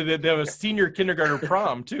Canada, they have a senior kindergarten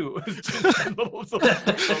prom too.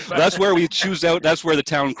 That's where we choose out. That's where the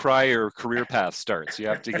town crier career path starts. You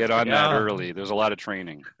have to get on that early. There's a lot of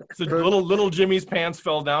training. So little Jimmy's pants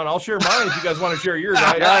fell down. I'll share mine if you guys want to share yours.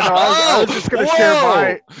 I was just going to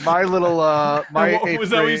share my little my eighth was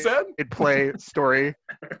that what you said? Play story.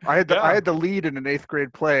 I had the lead in an 8th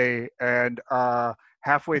grade play, and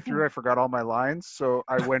halfway through I forgot all my lines, so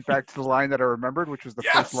I went back to the line that I remembered, which was the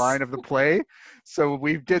first line of the play. So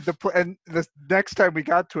we did the play, and the next time we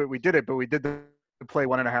got to it, we did it, but we did the play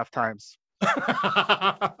 1.5 times.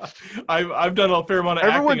 I've done a fair amount of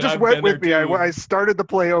Everyone acting. just went with me. I started the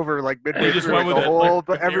play over like midway just through went with the whole.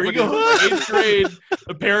 But everybody, 8th grade,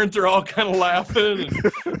 the parents are all kind of laughing.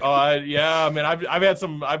 And,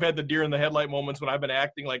 I've had the deer in the headlight moments when I've been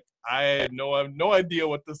acting like I have no idea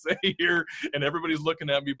what to say here, and everybody's looking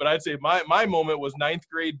at me. But I'd say my moment was 9th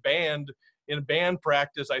grade band. In band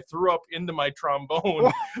practice, I threw up into my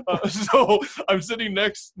trombone. So I'm sitting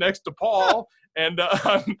next to Paul, and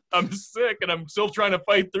I'm sick, and I'm still trying to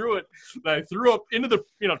fight through it. And I threw up into the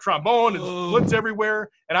trombone, and splits everywhere.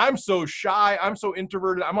 And I'm so shy. I'm so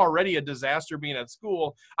introverted. I'm already a disaster being at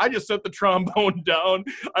school. I just set the trombone down.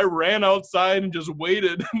 I ran outside and just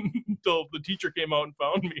waited until the teacher came out and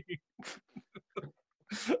found me.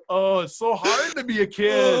 Oh, it's so hard to be a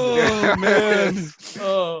kid. Oh, man.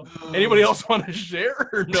 Anybody else want to share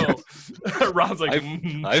or no? Ron's like,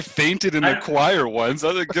 I fainted in the choir once. I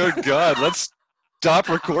was like, good God, let's stop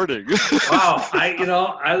recording. Wow.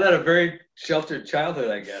 I led a very sheltered childhood,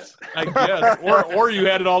 I guess. Or you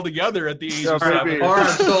had it all together at the age of 7. Or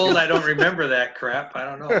I'm told I don't remember that crap. I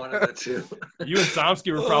don't know, one of the two. You and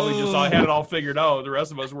Somsky were probably just had it all figured out. The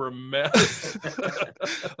rest of us were a mess.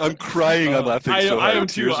 I'm crying. I'm laughing so hard. I am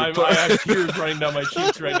too. I have tears running down my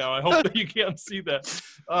cheeks right now. I hope that you can't see that. It's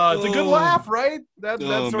a good laugh, right? That's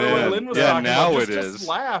sort of what Lynn was talking about. Just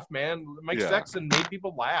laugh, man. Mike Sexton made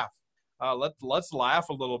people laugh. Let's laugh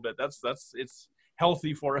a little bit. It's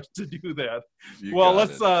healthy for us to do that.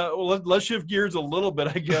 Let's shift gears a little bit,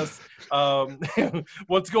 I guess.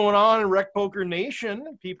 What's going on in Rec Poker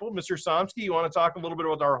Nation, people? Mr. Somsky, you want to talk a little bit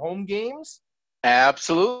about our home games?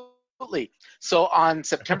 Absolutely. So on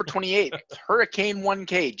September 28th, Hurricane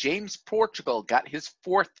 1K, James Portugal got his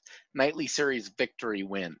 4th nightly series victory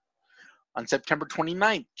win. On September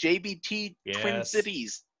 29th, JBT Twin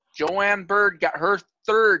Cities, Joanne Bird got her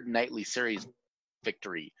 3rd nightly series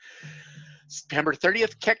victory. September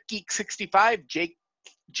 30th, Keck Geek 65,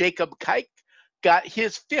 Jacob Kike got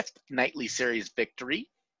his 5th nightly series victory.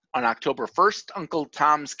 On October 1st, Uncle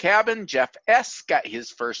Tom's Cabin, Jeff S. got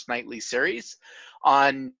his 1st nightly series.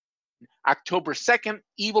 On October 2nd,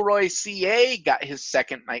 Evil Roy CA got his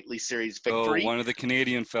 2nd nightly series victory. Oh, one of the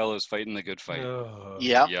Canadian fellows fighting the good fight.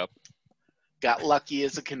 Yep. Got lucky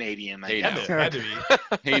as a Canadian. Had to be.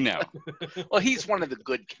 Hey now. Well, he's one of the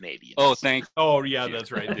good Canadians. Oh, thanks. Oh, yeah,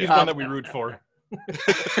 that's right. He's one that we root for.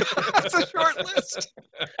 That's a short list.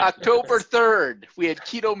 October 3rd, we had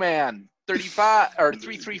Keto Man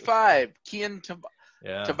 335. Kian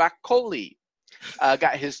Tavakoli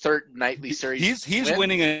got his 3rd nightly series. He's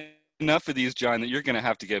winning enough of these, John, that you're going to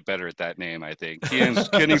have to get better at that name, I think.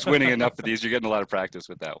 Kenny's winning enough of these. You're getting a lot of practice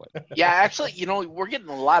with that one. Yeah, actually, we're getting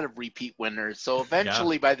a lot of repeat winners. So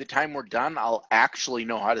eventually, by the time we're done, I'll actually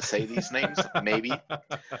know how to say these names, maybe.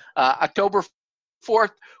 October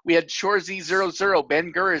 4th, we had Shorzy00.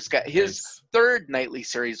 Ben Gurrs got his 3rd nightly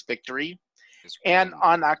series victory. And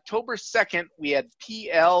on October 2nd, we had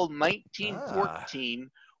PL 1914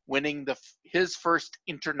 winning his 1st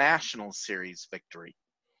international series victory.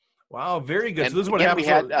 Wow, very good. And so this is what happens. We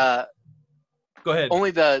had. Go ahead.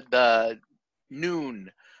 Only the noon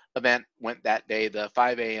event went that day. The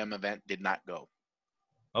 5 a.m. event did not go.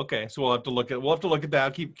 Okay, so we'll have to look at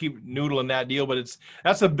that. Keep noodling that deal, but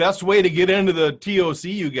that's the best way to get into the TOC.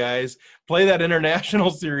 You guys play that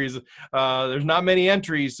international series. There's not many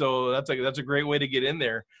entries, so that's a great way to get in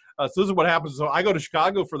there. So this is what happens. So I go to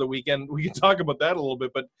Chicago for the weekend. We can talk about that a little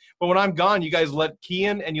bit, but when I'm gone, you guys let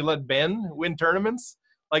Kian and you let Ben win tournaments.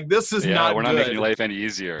 Like, this is not. We're not good. making your life any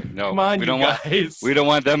easier. No, come on, we don't guys. We don't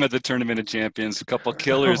want them at the Tournament of Champions. A couple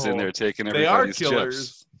killers in there taking everybody's They are killers.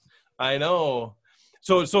 chips. I know.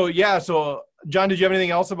 So John, did you have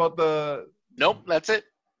anything else about the? Nope, that's it.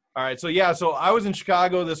 All right. So I was in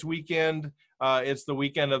Chicago this weekend. It's the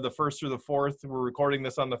weekend of the 1st through the 4th. We're recording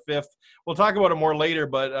this on the 5th. We'll talk about it more later,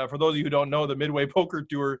 but for those of you who don't know, the Midway Poker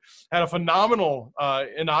Tour had a phenomenal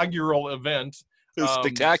inaugural event. It was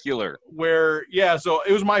spectacular. So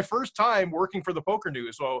it was my first time working for the Poker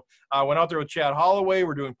News. So I went out there with Chad Holloway.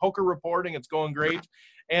 We're doing poker reporting. It's going great.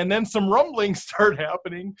 And then some rumblings start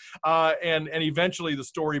happening, and eventually the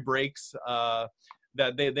story breaks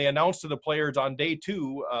that they announced to the players on day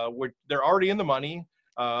 2, they're already in the money.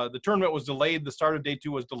 The tournament was delayed. The start of day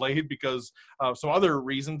 2 was delayed because of some other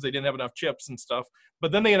reasons. They didn't have enough chips and stuff.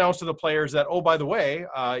 But then they announced to the players that, oh, by the way,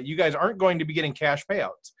 you guys aren't going to be getting cash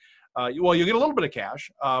payouts. Well, you'll get a little bit of cash,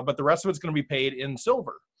 but the rest of it's going to be paid in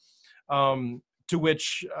silver. To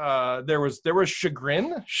which there was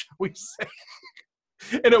chagrin, shall we say.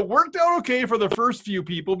 And it worked out okay for the first few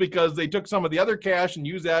people because they took some of the other cash and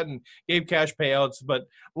used that and gave cash payouts. But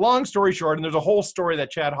long story short, and there's a whole story that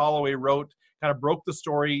Chad Holloway wrote, kind of broke the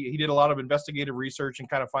story. He did a lot of investigative research and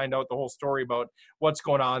kind of find out the whole story about what's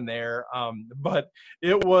going on there. But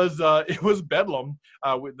it was bedlam.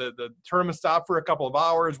 The tournament stopped for a couple of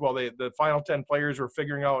hours while the final 10 players were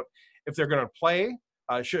figuring out if they're going to play.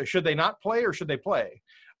 Should they not play or should they play?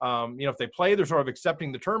 If they play, they're sort of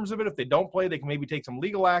accepting the terms of it. If they don't play, they can maybe take some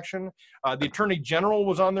legal action. The Attorney General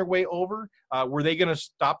was on their way over. Were they going to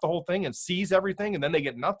stop the whole thing and seize everything and then they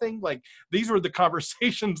get nothing? Like, these were the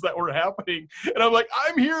conversations that were happening. And I'm like,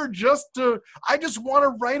 I'm here I just want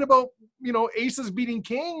to write about, aces beating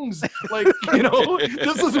kings. Like,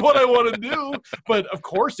 this is what I want to do. But of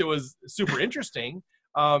course it was super interesting.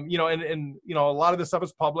 A lot of this stuff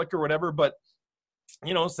is public or whatever, but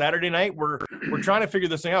Saturday night we're trying to figure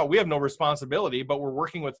this thing out. We have no responsibility, but we're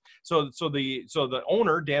working with so the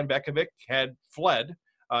owner, Dan Bekovic, had fled.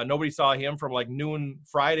 Nobody saw him from like noon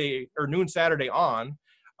Friday or noon Saturday on,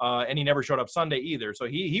 and he never showed up Sunday either. So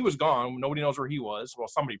he was gone. Nobody knows where he was. Well,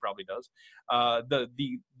 somebody probably does.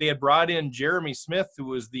 They had brought in Jeremy Smith, who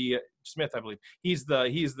was Smith, I believe. He's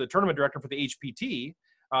the tournament director for the HPT.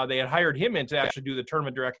 They had hired him in to actually do the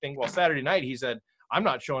tournament directing. Well, Saturday night he said, I'm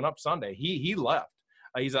not showing up Sunday. He left.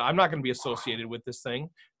 He said, I'm not going to be associated with this thing.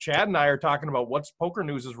 Chad and I are talking about what's Poker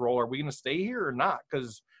News' role. Are we going to stay here or not?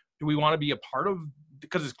 Because do we want to be a part of –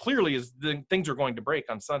 because it's clearly things are going to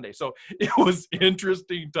break on Sunday. So it was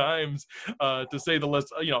interesting times, to say the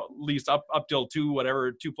least, at least up till 2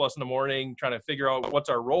 plus in the morning, trying to figure out what's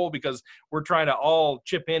our role because we're trying to all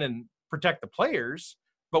chip in and protect the players,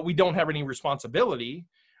 but we don't have any responsibility.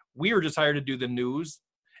 We were just hired to do the news.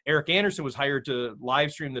 Eric Anderson was hired to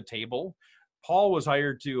live stream the table. Paul was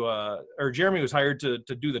hired Jeremy was hired to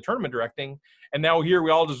do the tournament directing. And now here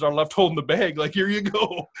we all just are left holding the bag. Like, here you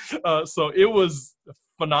go. So it was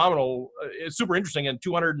phenomenal. It's super interesting, and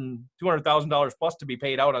 $200,000 plus to be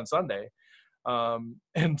paid out on Sunday.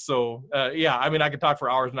 And so, I could talk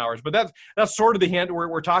for hours and hours, but that's sort of the hint.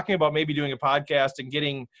 We're talking about maybe doing a podcast and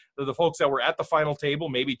getting the folks that were at the final table.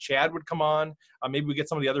 Maybe Chad would come on. Maybe we get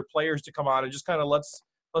some of the other players to come on and just kind of let's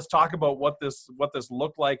talk about what this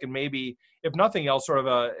looked like, and maybe, if nothing else, sort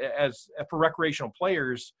of as for recreational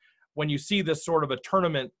players, when you see this sort of a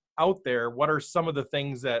tournament out there, what are some of the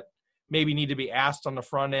things that maybe need to be asked on the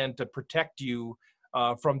front end to protect you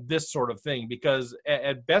from this sort of thing? Because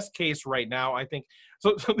at best case right now, I think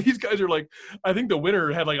so these guys are like, I think the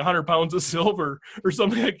winner had like 100 pounds of silver or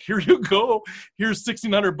something. Like, here you go, here's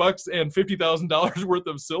 $1,600 and $50,000 worth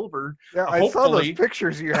of silver. Yeah, I saw those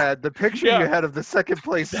pictures you had. The picture you had of the second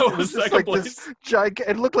place, that was just second like place. This giant.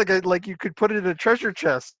 It looked like you could put it in a treasure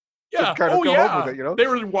chest. Yeah. Home with it, They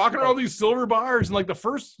were walking around these silver bars, and like the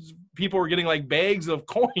first people were getting like bags of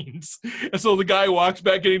coins. And so the guy walks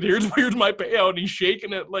back and here's my payout, and he's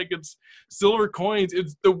shaking it like it's silver coins.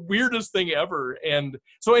 It's the weirdest thing ever. And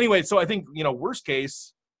so anyway, so I think, worst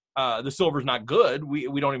case, the silver's not good.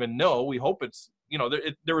 We don't even know. We hope it's,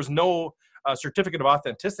 there was no certificate of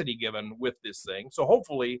authenticity given with this thing. So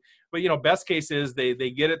hopefully, but best case is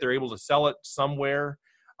they get it, they're able to sell it somewhere.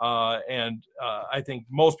 I think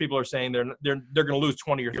most people are saying they're going to lose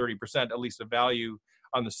 20 or 30%, at least, of value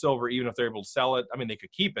on the silver, even if they're able to sell it. I mean, they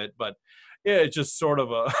could keep it, but it's just sort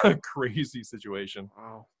of a crazy situation.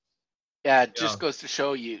 Wow. Yeah, it just goes to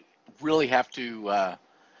show you really have to.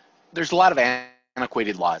 There's a lot of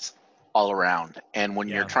antiquated laws all around, and when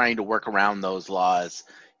you're trying to work around those laws,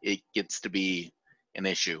 it gets to be an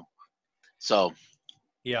issue. So,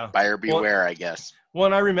 buyer beware, I guess. Well,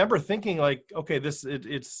 and I remember thinking like, okay,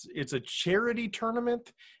 it's a charity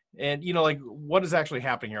tournament, and like what is actually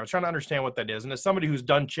happening here? I was trying to understand what that is, and as somebody who's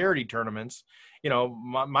done charity tournaments,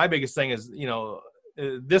 my biggest thing is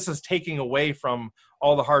this is taking away from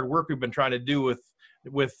all the hard work we've been trying to do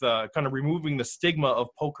with kind of removing the stigma of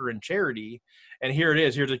poker and charity, and here it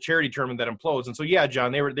is. Here's a charity tournament that implodes, and so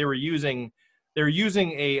John, they were using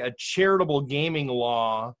a charitable gaming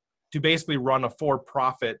law to basically run a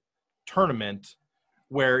for-profit tournament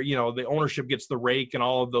where the ownership gets the rake and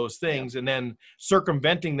all of those things, and then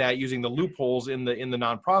circumventing that using the loopholes in the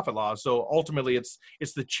nonprofit law. So ultimately, it's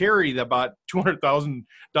the charity that bought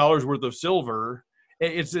 $200,000 worth of silver.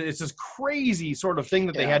 It's this crazy sort of thing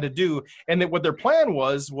that they had to do, and that what their plan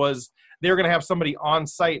was they were going to have somebody on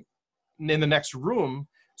site in the next room.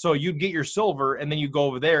 So you'd get your silver, and then you go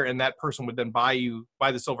over there, and that person would then buy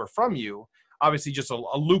the silver from you. Obviously, just a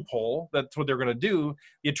loophole. That's what they're going to do.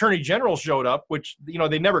 The Attorney General showed up, which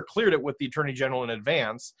they never cleared it with the Attorney General in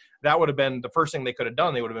advance. That would have been the first thing they could have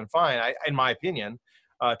done. They would have been fine, in my opinion.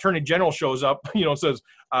 Attorney General shows up, says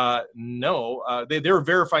no. They were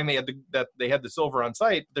verifying that they had the silver on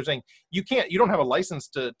site. They're saying you don't have a license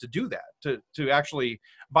to do that, to actually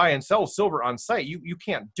buy and sell silver on site. You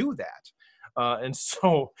can't do that. And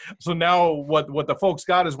so now what the folks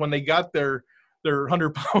got is when they got their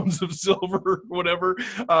 100 pounds of silver or whatever,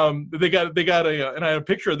 they got and I had a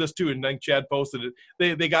picture of this too, and then Chad posted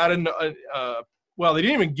it. They got in well, they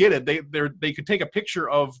didn't even get it. They could take a picture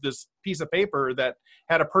of this piece of paper that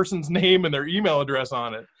had a person's name and their email address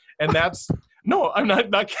on it, and that's no, I'm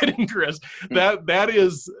not kidding, Chris. That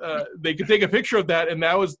is they could take a picture of that, and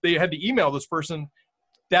they had to email this person.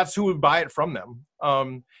 That's who would buy it from them.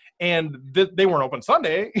 And they weren't open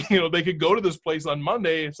Sunday. They could go to this place on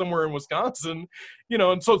Monday somewhere in Wisconsin,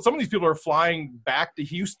 and so some of these people are flying back to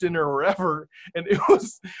Houston or wherever. And it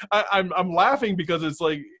was, I'm laughing because it's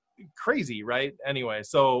like crazy, right? Anyway,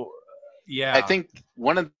 so yeah. I think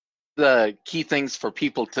one of the key things for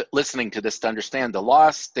people listening to this to understand, the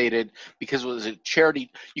law stated, because it was a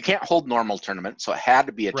charity, you can't hold normal tournaments, so it had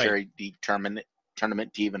to be a charity tournament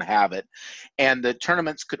to even have it, and the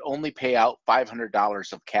tournaments could only pay out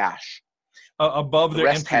 $500 of cash above the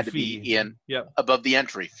rest had to be above the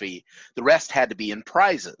entry fee. The rest had to be in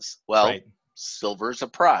prizes. Well, silver's a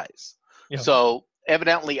prize. So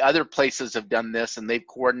evidently other places have done this, and they've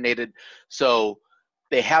coordinated, so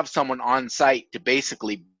they have someone on site to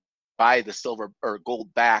basically buy the silver or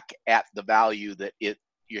gold back at the value that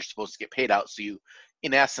you're supposed to get paid out, so you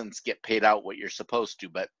in essence get paid out what you're supposed to.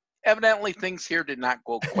 But evidently things here did not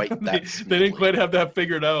go quite that they didn't quite have that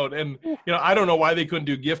figured out. And I don't know why they couldn't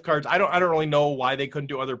do gift cards. I don't really know why they couldn't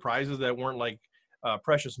do other prizes that weren't like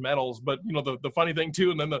precious metals. But the funny thing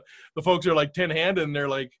too, and then the folks are like 10-handed, and they're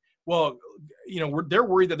like, well, they're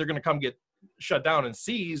worried that they're going to come get shut down and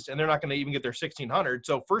seized, and they're not going to even get their $1,600.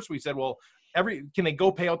 So first we said, well, can they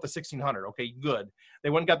go pay out the $1,600? Okay, good. They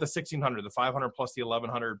went and got the $1,600, the $500 plus the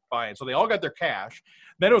 $1,100 buy-in. So they all got their cash.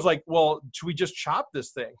 Then it was like, well, should we just chop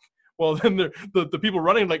this thing? Well, then the people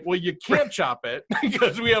running like, well, you can't chop it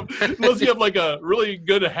because unless you have like a really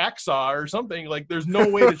good hacksaw or something, like there's no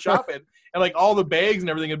way to chop it. And like all the bags and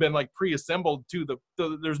everything had been like pre-assembled to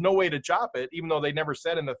there's no way to chop it, even though they never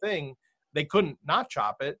said in the thing they couldn't not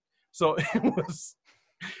chop it. So it was,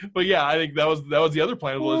 but yeah, I think that was the other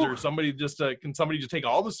plan. Was there somebody can somebody just take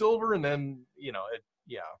all the silver and then,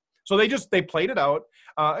 So they played it out.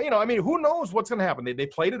 I mean, who knows what's going to happen? They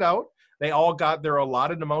played it out. They all got their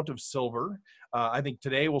allotted amount of silver. I think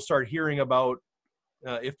today we'll start hearing about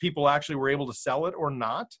if people actually were able to sell it or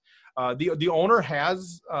not. The owner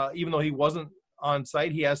has, even though he wasn't on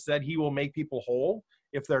site, he has said he will make people whole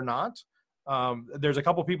if they're not. There's a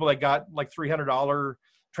couple people that got like $300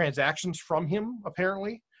 transactions from him,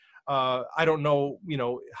 apparently. I don't know,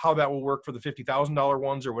 how that will work for the $50,000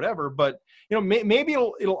 ones or whatever, but maybe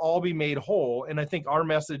it'll all be made whole. And I think our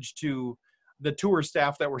message to the tour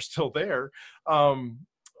staff that were still there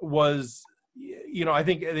was, I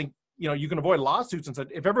think you can avoid lawsuits and said,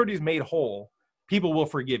 if everybody's made whole, people will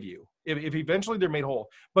forgive you if eventually they're made whole,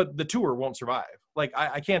 but the tour won't survive. Like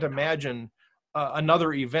I can't imagine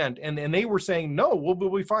another event, and they were saying, no, we'll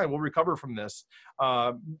be fine. We'll recover from this.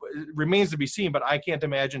 It remains to be seen, but I can't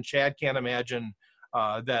imagine, Chad can't imagine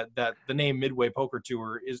that the name Midway Poker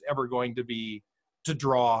Tour is ever going to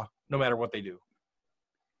draw no matter what they do.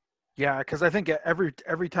 Yeah, because I think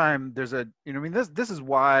every time there's a, I mean, this is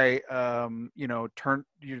why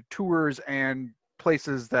tours and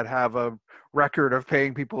places that have a record of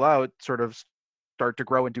paying people out sort of start to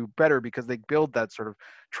grow and do better, because they build that sort of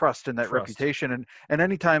trust and that reputation. And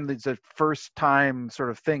anytime there's a first time sort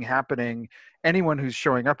of thing happening, anyone who's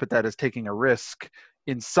showing up at that is taking a risk.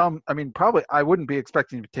 Probably I wouldn't be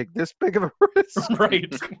expecting to take this big of a risk.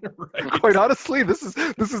 Right. Quite honestly, this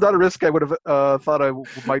is not a risk I would have thought I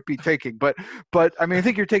might be taking. But I mean, I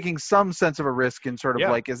think you're taking some sense of a risk in sort of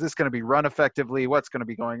like, is this going to be run effectively? What's going to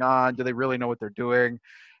be going on? Do they really know what they're doing?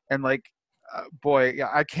 And like,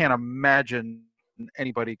 I can't imagine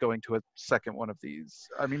anybody going to a second one of these.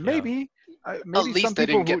 I mean, maybe at least they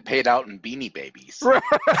didn't get paid out in Beanie Babies. Right.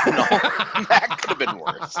 That could have been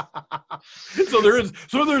worse. So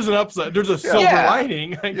there's an upside. There's a silver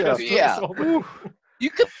lining, I guess. Yeah.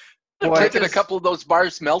 You could have taken a couple of those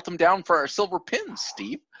bars, melt them down for our silver pins,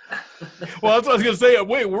 Steve. Well, that's what I was going to say.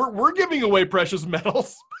 Wait, we're giving away precious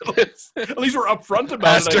metals. At least we're upfront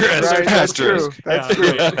about it. That's true. That's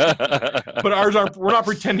true. But we're not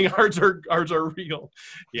pretending ours are real.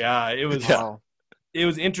 Yeah, it was. Yeah. It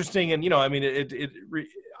was interesting, and I mean,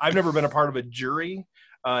 I've never been a part of a jury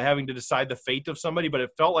having to decide the fate of somebody, but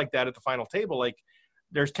it felt like that at the final table. Like,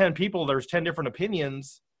 there's 10 people, there's 10 different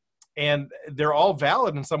opinions, and they're all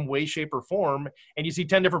valid in some way, shape, or form. And you see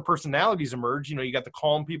 10 different personalities emerge. You got the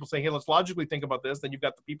calm people saying, hey, let's logically think about this. Then you've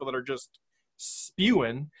got the people that are just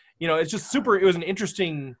spewing. It's just super. It was an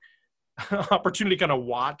interesting opportunity to kind of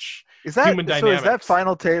watch human dynamics. So is that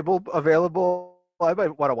final table available? I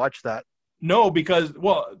might want to watch that. No, because,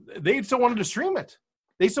 they still wanted to stream it.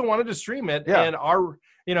 Yeah. And our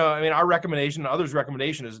recommendation, others'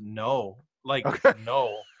 recommendation is no. Like,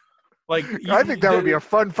 no. Like, I think that would be a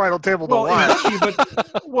fun final table to watch.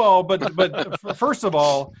 But first of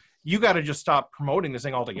all, you got to just stop promoting this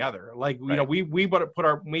thing altogether. Like, we moved our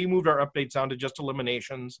updates down to just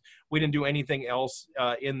eliminations. We didn't do anything else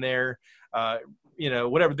in there.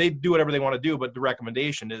 Whatever they do, whatever they want to do. But the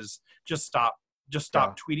recommendation is just stop. Just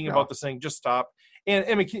stop tweeting about this thing. Just stop. And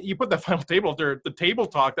I mean, you put that final table there, the table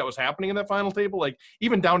talk that was happening in that final table, like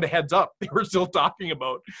even down to Heads Up, they were still talking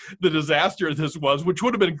about the disaster this was, which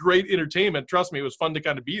would have been great entertainment. Trust me, it was fun to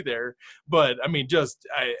kind of be there. But I mean,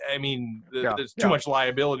 there's too much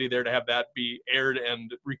liability there to have that be aired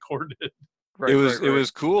and recorded. Right, it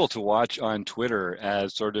was cool to watch on Twitter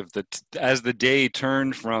as sort of as the day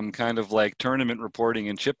turned from kind of like tournament reporting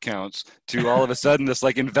and chip counts to all of a sudden this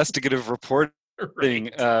like investigative reporting.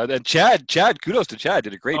 And Chad, kudos to Chad,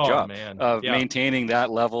 did a great job of maintaining that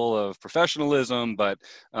level of professionalism, but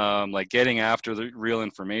like getting after the real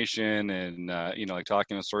information and like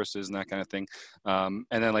talking to sources and that kind of thing. And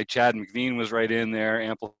then like Chad McVean was right in there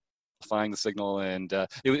amplifying the signal, and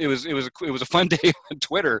it was a fun day on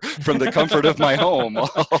Twitter from the comfort of my home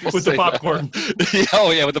with the popcorn.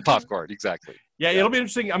 With the popcorn, exactly. Yeah, it'll be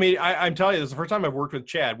interesting. I mean, I'm telling you, this is the first time I've worked with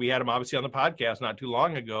Chad. We had him obviously on the podcast not too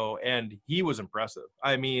long ago, and he was impressive.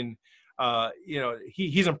 I mean,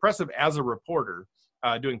 he's impressive as a reporter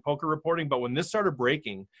doing poker reporting, but when this started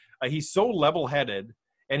breaking, he's so level-headed,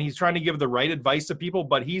 and he's trying to give the right advice to people,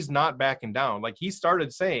 but he's not backing down. Like, he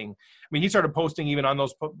started saying, he started posting even on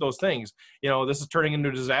those things, this is turning into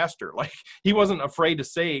a disaster. Like, he wasn't afraid to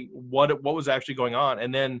say what was actually going on.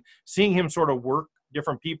 And then seeing him sort of work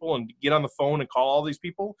different people and get on the phone and call all these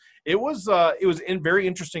people, it was very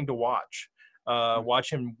interesting to watch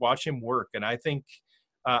him work. And I think,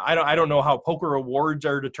 I don't know how poker awards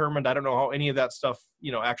are determined. I don't know how any of that stuff,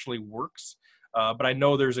 actually works. But I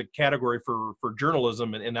know there's a category for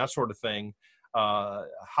journalism and that sort of thing.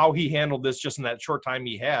 How he handled this just in that short time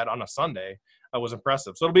he had on a Sunday was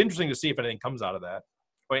impressive. So it'll be interesting to see if anything comes out of that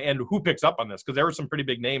and who picks up on this, because there were some pretty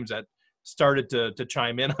big names that started to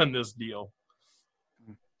chime in on this deal.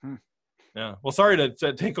 Mm-hmm. Yeah. Well, sorry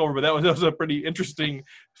to take over, but that was a pretty interesting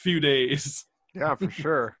few days. Yeah, for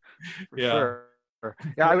sure. Sure.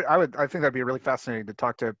 Yeah, I think that'd be really fascinating to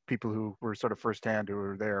talk to people who were sort of firsthand who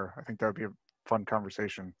were there. I think that would be a fun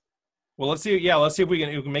conversation. Well, let's see if we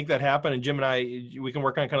can make that happen. And Jim and I, we can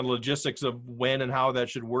work on kind of the logistics of when and how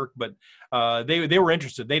that should work. But they were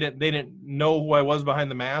interested. They didn't know who I was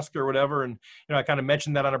behind the mask or whatever. And I kind of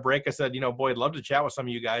mentioned that on a break. I said, boy, I'd love to chat with some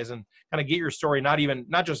of you guys and kind of get your story, not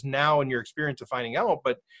just now in your experience of finding out,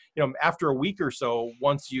 but after a week or so,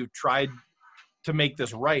 once you tried to make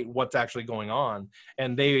this right, what's actually going on.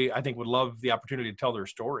 And they, I think, would love the opportunity to tell their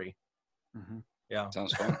story. Mm-hmm. Yeah.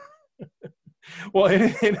 Sounds fun. Well,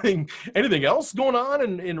 anything else going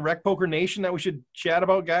on in Rec Poker Nation that we should chat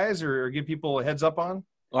about, guys, or give people a heads up on?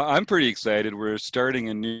 Well, I'm pretty excited. We're starting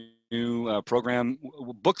a new new program,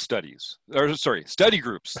 book studies, or sorry, study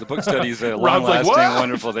groups. The book studies, a long-lasting,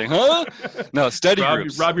 wonderful thing, huh? No, study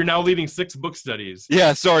groups. Rob, you're now leading 6 book studies.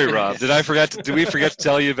 Yeah, sorry, Rob. Did we forget to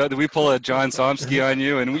tell you about? Did we pull a John Somsky on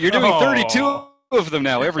you? And you're doing 32 of them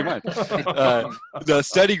now every month. The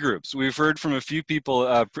study groups. We've heard from a few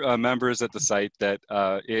people, members at the site, that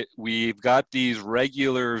we've got these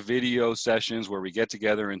regular video sessions where we get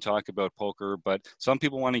together and talk about poker, but some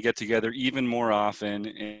people want to get together even more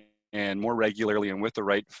often and more regularly and with the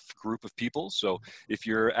right group of people. So if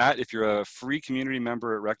you're a free community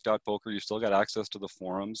member at rec.poker, you still got access to the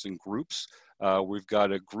forums and groups. We've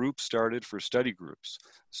got a group started for study groups.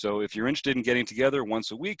 So if you're interested in getting together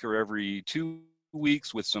once a week or every 2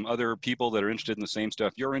 weeks with some other people that are interested in the same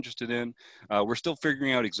stuff you're interested in, we're still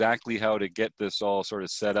figuring out exactly how to get this all sort of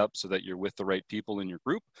set up so that you're with the right people in your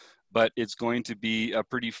group. But it's going to be a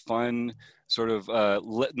pretty fun sort of,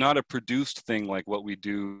 not a produced thing like what we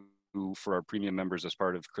do for our premium members as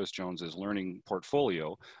part of Chris Jones's learning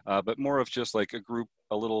portfolio, but more of just like a group,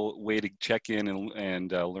 a little way to check in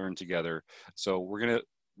and learn together. So we're going to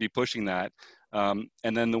be pushing that. And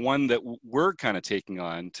then the one that we're kind of taking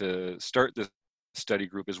on to start this study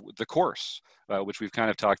group is the course, which we've kind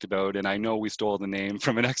of talked about. And I know we stole the name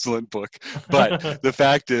from an excellent book, but the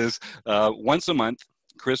fact is, once a month,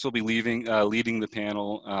 Chris will be leading the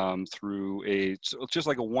panel through just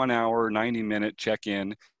like a 1 hour, 90-minute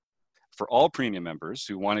check-in for all premium members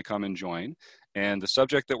who want to come and join. And the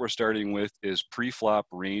subject that we're starting with is pre-flop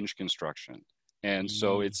range construction. And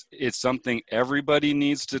so it's something everybody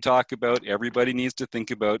needs to talk about. Everybody needs to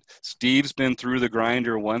think about. Steve's been through the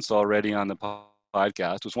grinder once already on the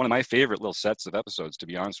podcast. It was one of my favorite little sets of episodes, to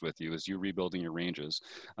be honest with you, is you rebuilding your ranges.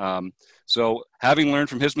 So having learned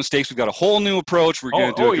from his mistakes, we've got a whole new approach. We're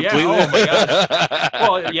going to do it completely. Yeah. Oh my gosh.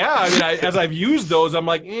 Well, yeah. I mean, as I've used those, I'm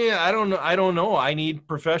like, I don't know. I need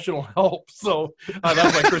professional help. So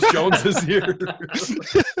that's why Chris Jones is here.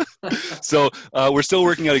 So we're still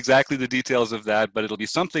working out exactly the details of that, but it'll be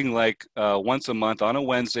something like once a month on a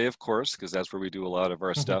Wednesday, of course, because that's where we do a lot of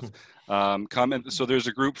our stuff. So there's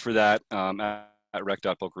a group for that at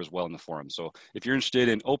rec.poker as well in the forum. So if you're interested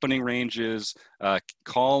in opening ranges,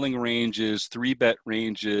 calling ranges, 3-bet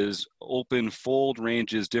ranges, open fold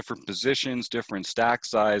ranges, different positions, different stack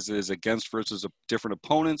sizes, against versus different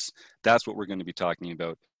opponents, that's what we're going to be talking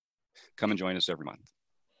about. Come and join us every month.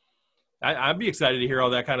 I'd be excited to hear how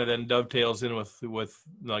that kind of then dovetails in with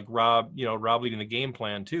like Rob leading the game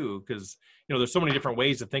plan too, because there's so many different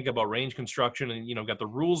ways to think about range construction, and got the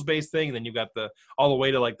rules based thing, and then you got all the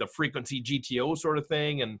way to like the frequency GTO sort of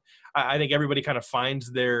thing, and I think everybody kind of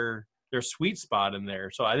finds their sweet spot in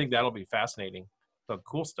there. So I think that'll be fascinating. So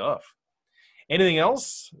cool stuff. Anything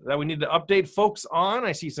else that we need to update folks on?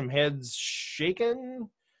 I see some heads shaking.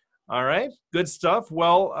 All right, good stuff.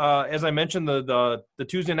 Well, as I mentioned, the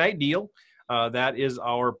Tuesday night deal, that is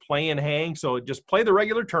our play and hang. So just play the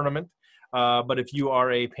regular tournament. But if you are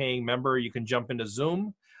a paying member, you can jump into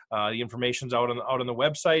Zoom. The information's out on the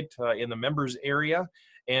website in the members area,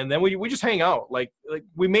 and then we just hang out. Like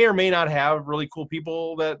we may or may not have really cool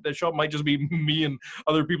people that show up. It might just be me and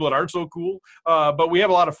other people that aren't so cool. But we have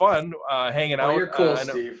a lot of fun hanging out. You're cool,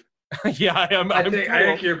 Steve. Yeah, I am. I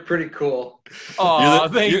think you're pretty cool. Oh,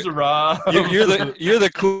 thanks, Rob. You're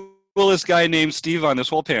the coolest guy named Steve on this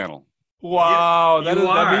whole panel. Wow, that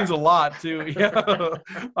means a lot too. Yeah,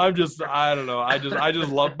 I don't know. I just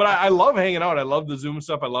love, but I love hanging out. I love the Zoom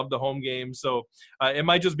stuff. I love the home games. So it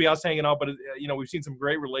might just be us hanging out, but we've seen some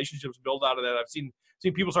great relationships build out of that. I've seen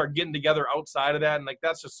people start getting together outside of that, and like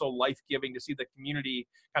that's just so life-giving to see the community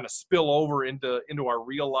kind of spill over into our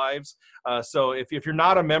real lives. So if you're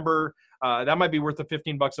not a member, that might be worth the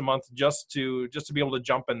 $15 a month just to be able to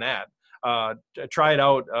jump in that. Try it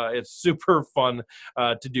out. It's super fun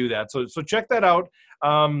to do that. So check that out.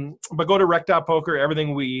 But go to rec.poker.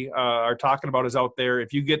 Everything we are talking about is out there.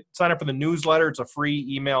 If you sign up for the newsletter, it's a free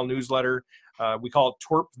email newsletter. We call it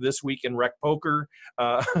Twerp This Week in Rec Poker,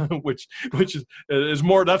 which is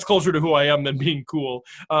more, that's closer to who I am than being cool.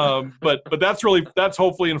 But that's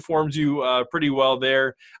hopefully informs you pretty well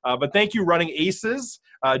there. But thank you, Running Aces,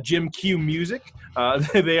 Jim Q Music.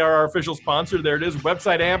 They are our official sponsor. There it is.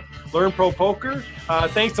 Website AMP, Learn Pro Poker.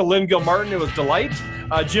 Thanks to Lynn Gilmartin. It was delight.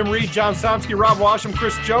 Jim Reed, John Somsky, Rob Washam,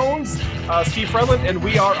 Chris Jones, Steve Fredlund, and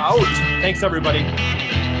we are out. Thanks, everybody.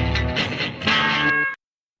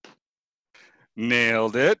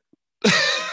 Nailed it.